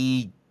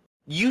you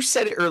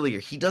said it earlier,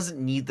 he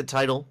doesn't need the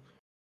title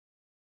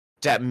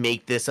to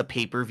make this a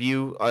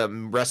pay-per-view,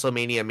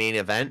 WrestleMania main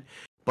event.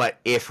 But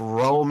if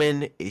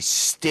Roman is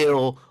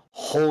still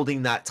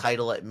holding that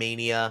title at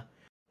Mania,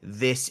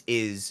 this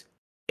is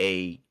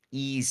a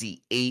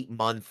easy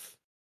 8-month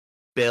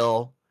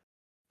bill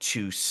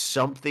to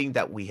something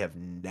that we have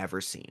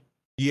never seen.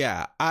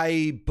 Yeah,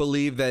 I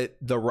believe that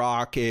The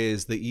Rock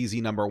is the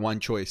easy number one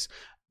choice.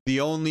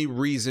 The only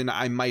reason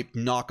I might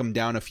knock him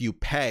down a few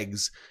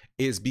pegs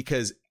is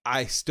because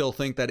I still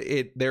think that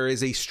there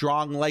is a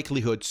strong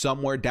likelihood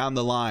somewhere down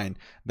the line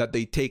that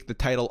they take the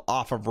title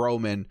off of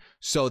Roman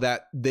so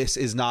that this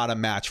is not a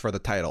match for the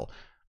title.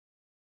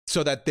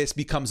 So that this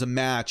becomes a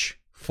match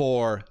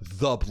for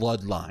the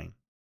bloodline,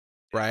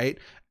 right?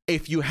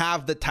 If you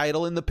have the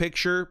title in the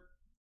picture,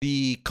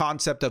 the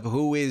concept of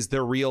who is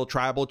the real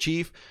tribal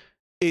chief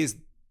is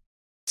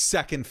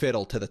second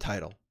fiddle to the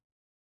title.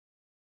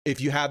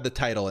 If you have the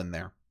title in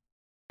there.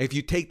 If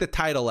you take the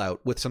title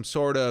out with some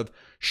sort of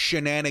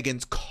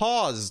shenanigans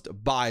caused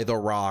by The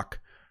Rock,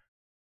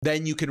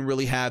 then you can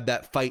really have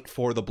that fight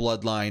for the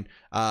bloodline,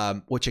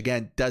 which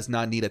again does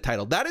not need a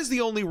title. That is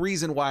the only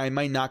reason why I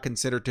might not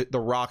consider The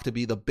Rock to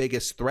be the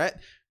biggest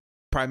threat,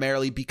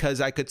 primarily because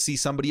I could see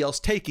somebody else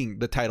taking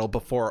the title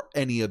before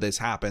any of this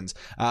happens.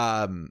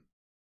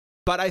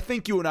 But I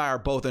think you and I are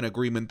both in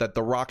agreement that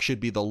The Rock should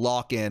be the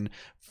lock-in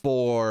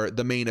for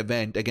the main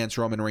event against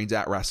Roman Reigns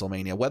at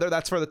WrestleMania. Whether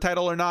that's for the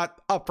title or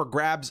not, up for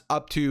grabs,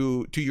 up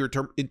to your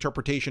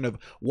interpretation of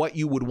what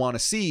you would want to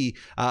see.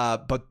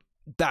 But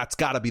that's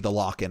got to be the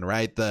lock-in,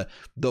 right? The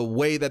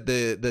way that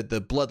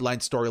the bloodline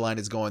storyline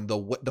is going,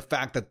 the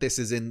fact that this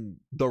is in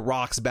The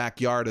Rock's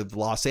backyard of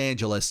Los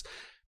Angeles.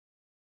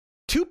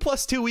 2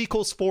 + 2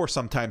 = 4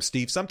 sometimes,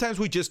 Steve. Sometimes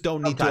we just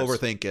don't need to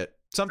overthink it.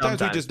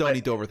 Sometimes we just don't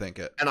need to overthink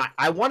it. And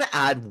I want to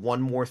add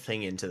one more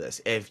thing into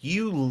this. If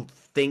you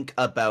think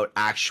about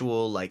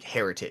actual like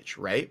heritage,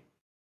 right?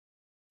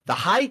 The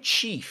High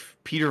Chief,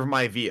 Peter of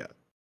Maivia,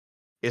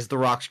 is The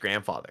Rock's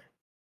grandfather.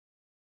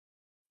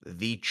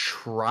 The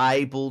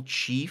tribal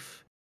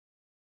chief,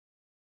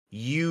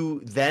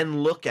 you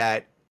then look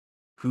at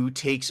who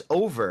takes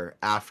over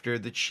after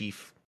the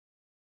chief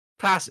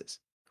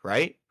passes,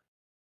 right?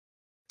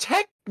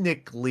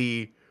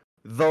 Technically,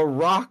 The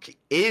Rock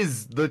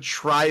is the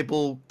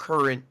tribal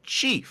current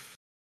chief.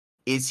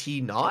 Is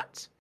he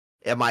not?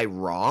 Am I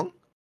wrong?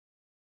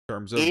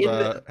 terms of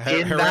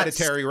in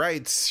hereditary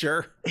rights,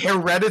 sure.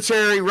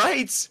 Hereditary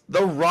rights.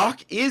 The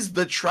Rock is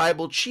the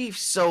tribal chief,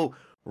 so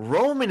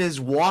Roman is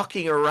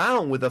walking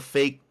around with a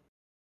fake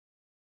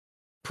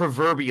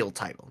proverbial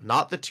title,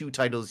 not the two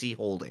titles he's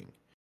holding,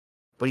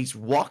 but he's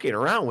walking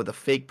around with a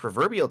fake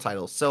proverbial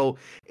title. So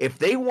if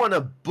they want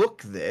to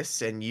book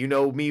this, and you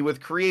know me with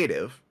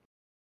creative,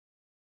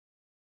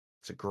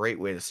 it's a great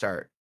way to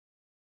start.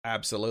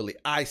 Absolutely.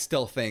 I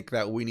still think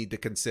that we need to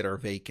consider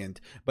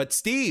vacant. But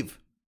Steve,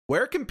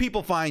 where can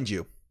people find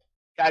you?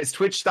 Guys,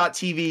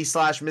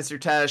 twitch.tv/Mr.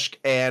 Tesh,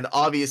 and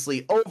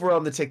obviously over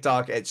on the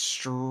TikTok at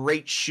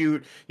Straight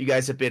Shoot. You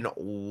guys have been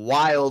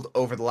wild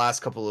over the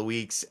last couple of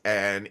weeks,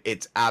 and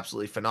it's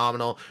absolutely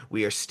phenomenal.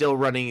 We are still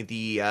running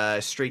the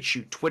Straight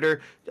Shoot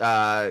Twitter,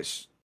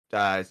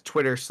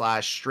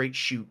 Twitter/Straight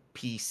Shoot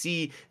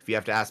PC. If you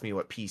have to ask me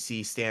what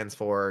PC stands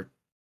for,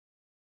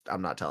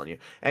 I'm not telling you.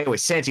 Anyway,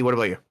 Santi, what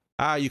about you?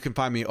 You can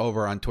find me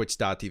over on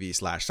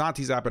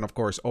twitch.tv/SantiZap, and of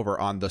course over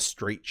on the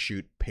Straight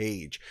Shoot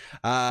page.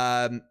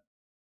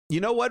 You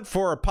know what?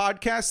 For a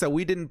podcast that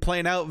we didn't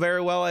plan out very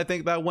well, I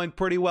think that went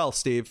pretty well,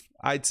 Steve.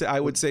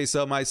 I would say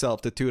so myself,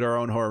 to toot our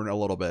own horn a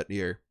little bit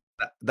here.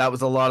 That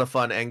was a lot of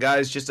fun. And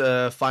guys, just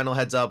a final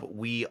heads up,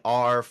 we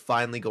are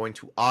finally going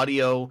to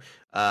audio.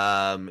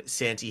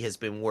 Santi has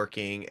been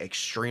working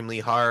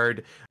extremely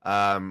hard.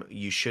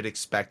 You should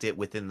expect it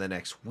within the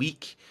next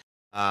week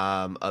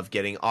of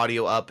getting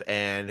audio up.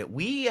 And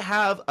we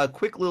have a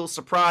quick little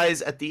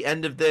surprise at the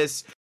end of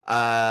this.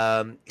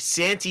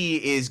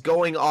 Santi is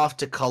going off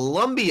to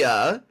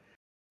Colombia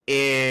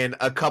in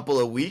a couple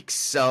of weeks,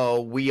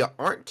 so we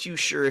aren't too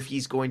sure if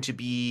he's going to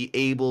be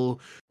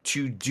able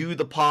to do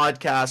the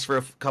podcast for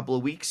a couple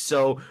of weeks.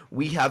 So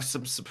we have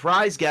some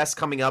surprise guests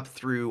coming up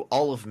through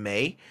all of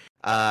May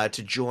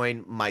to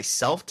join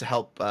myself to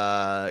help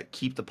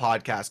keep the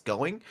podcast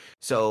going.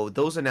 So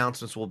those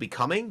announcements will be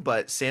coming.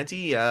 But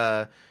Santi,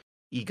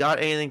 you got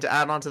anything to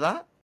add on to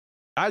that?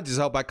 I just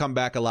hope I come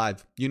back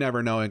alive. You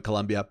never know in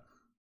Colombia.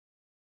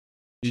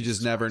 You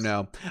just never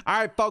know. All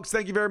right, folks,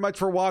 thank you very much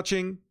for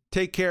watching.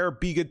 Take care,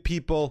 be good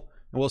people,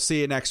 and we'll see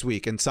you next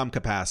week in some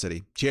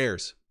capacity.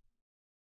 Cheers.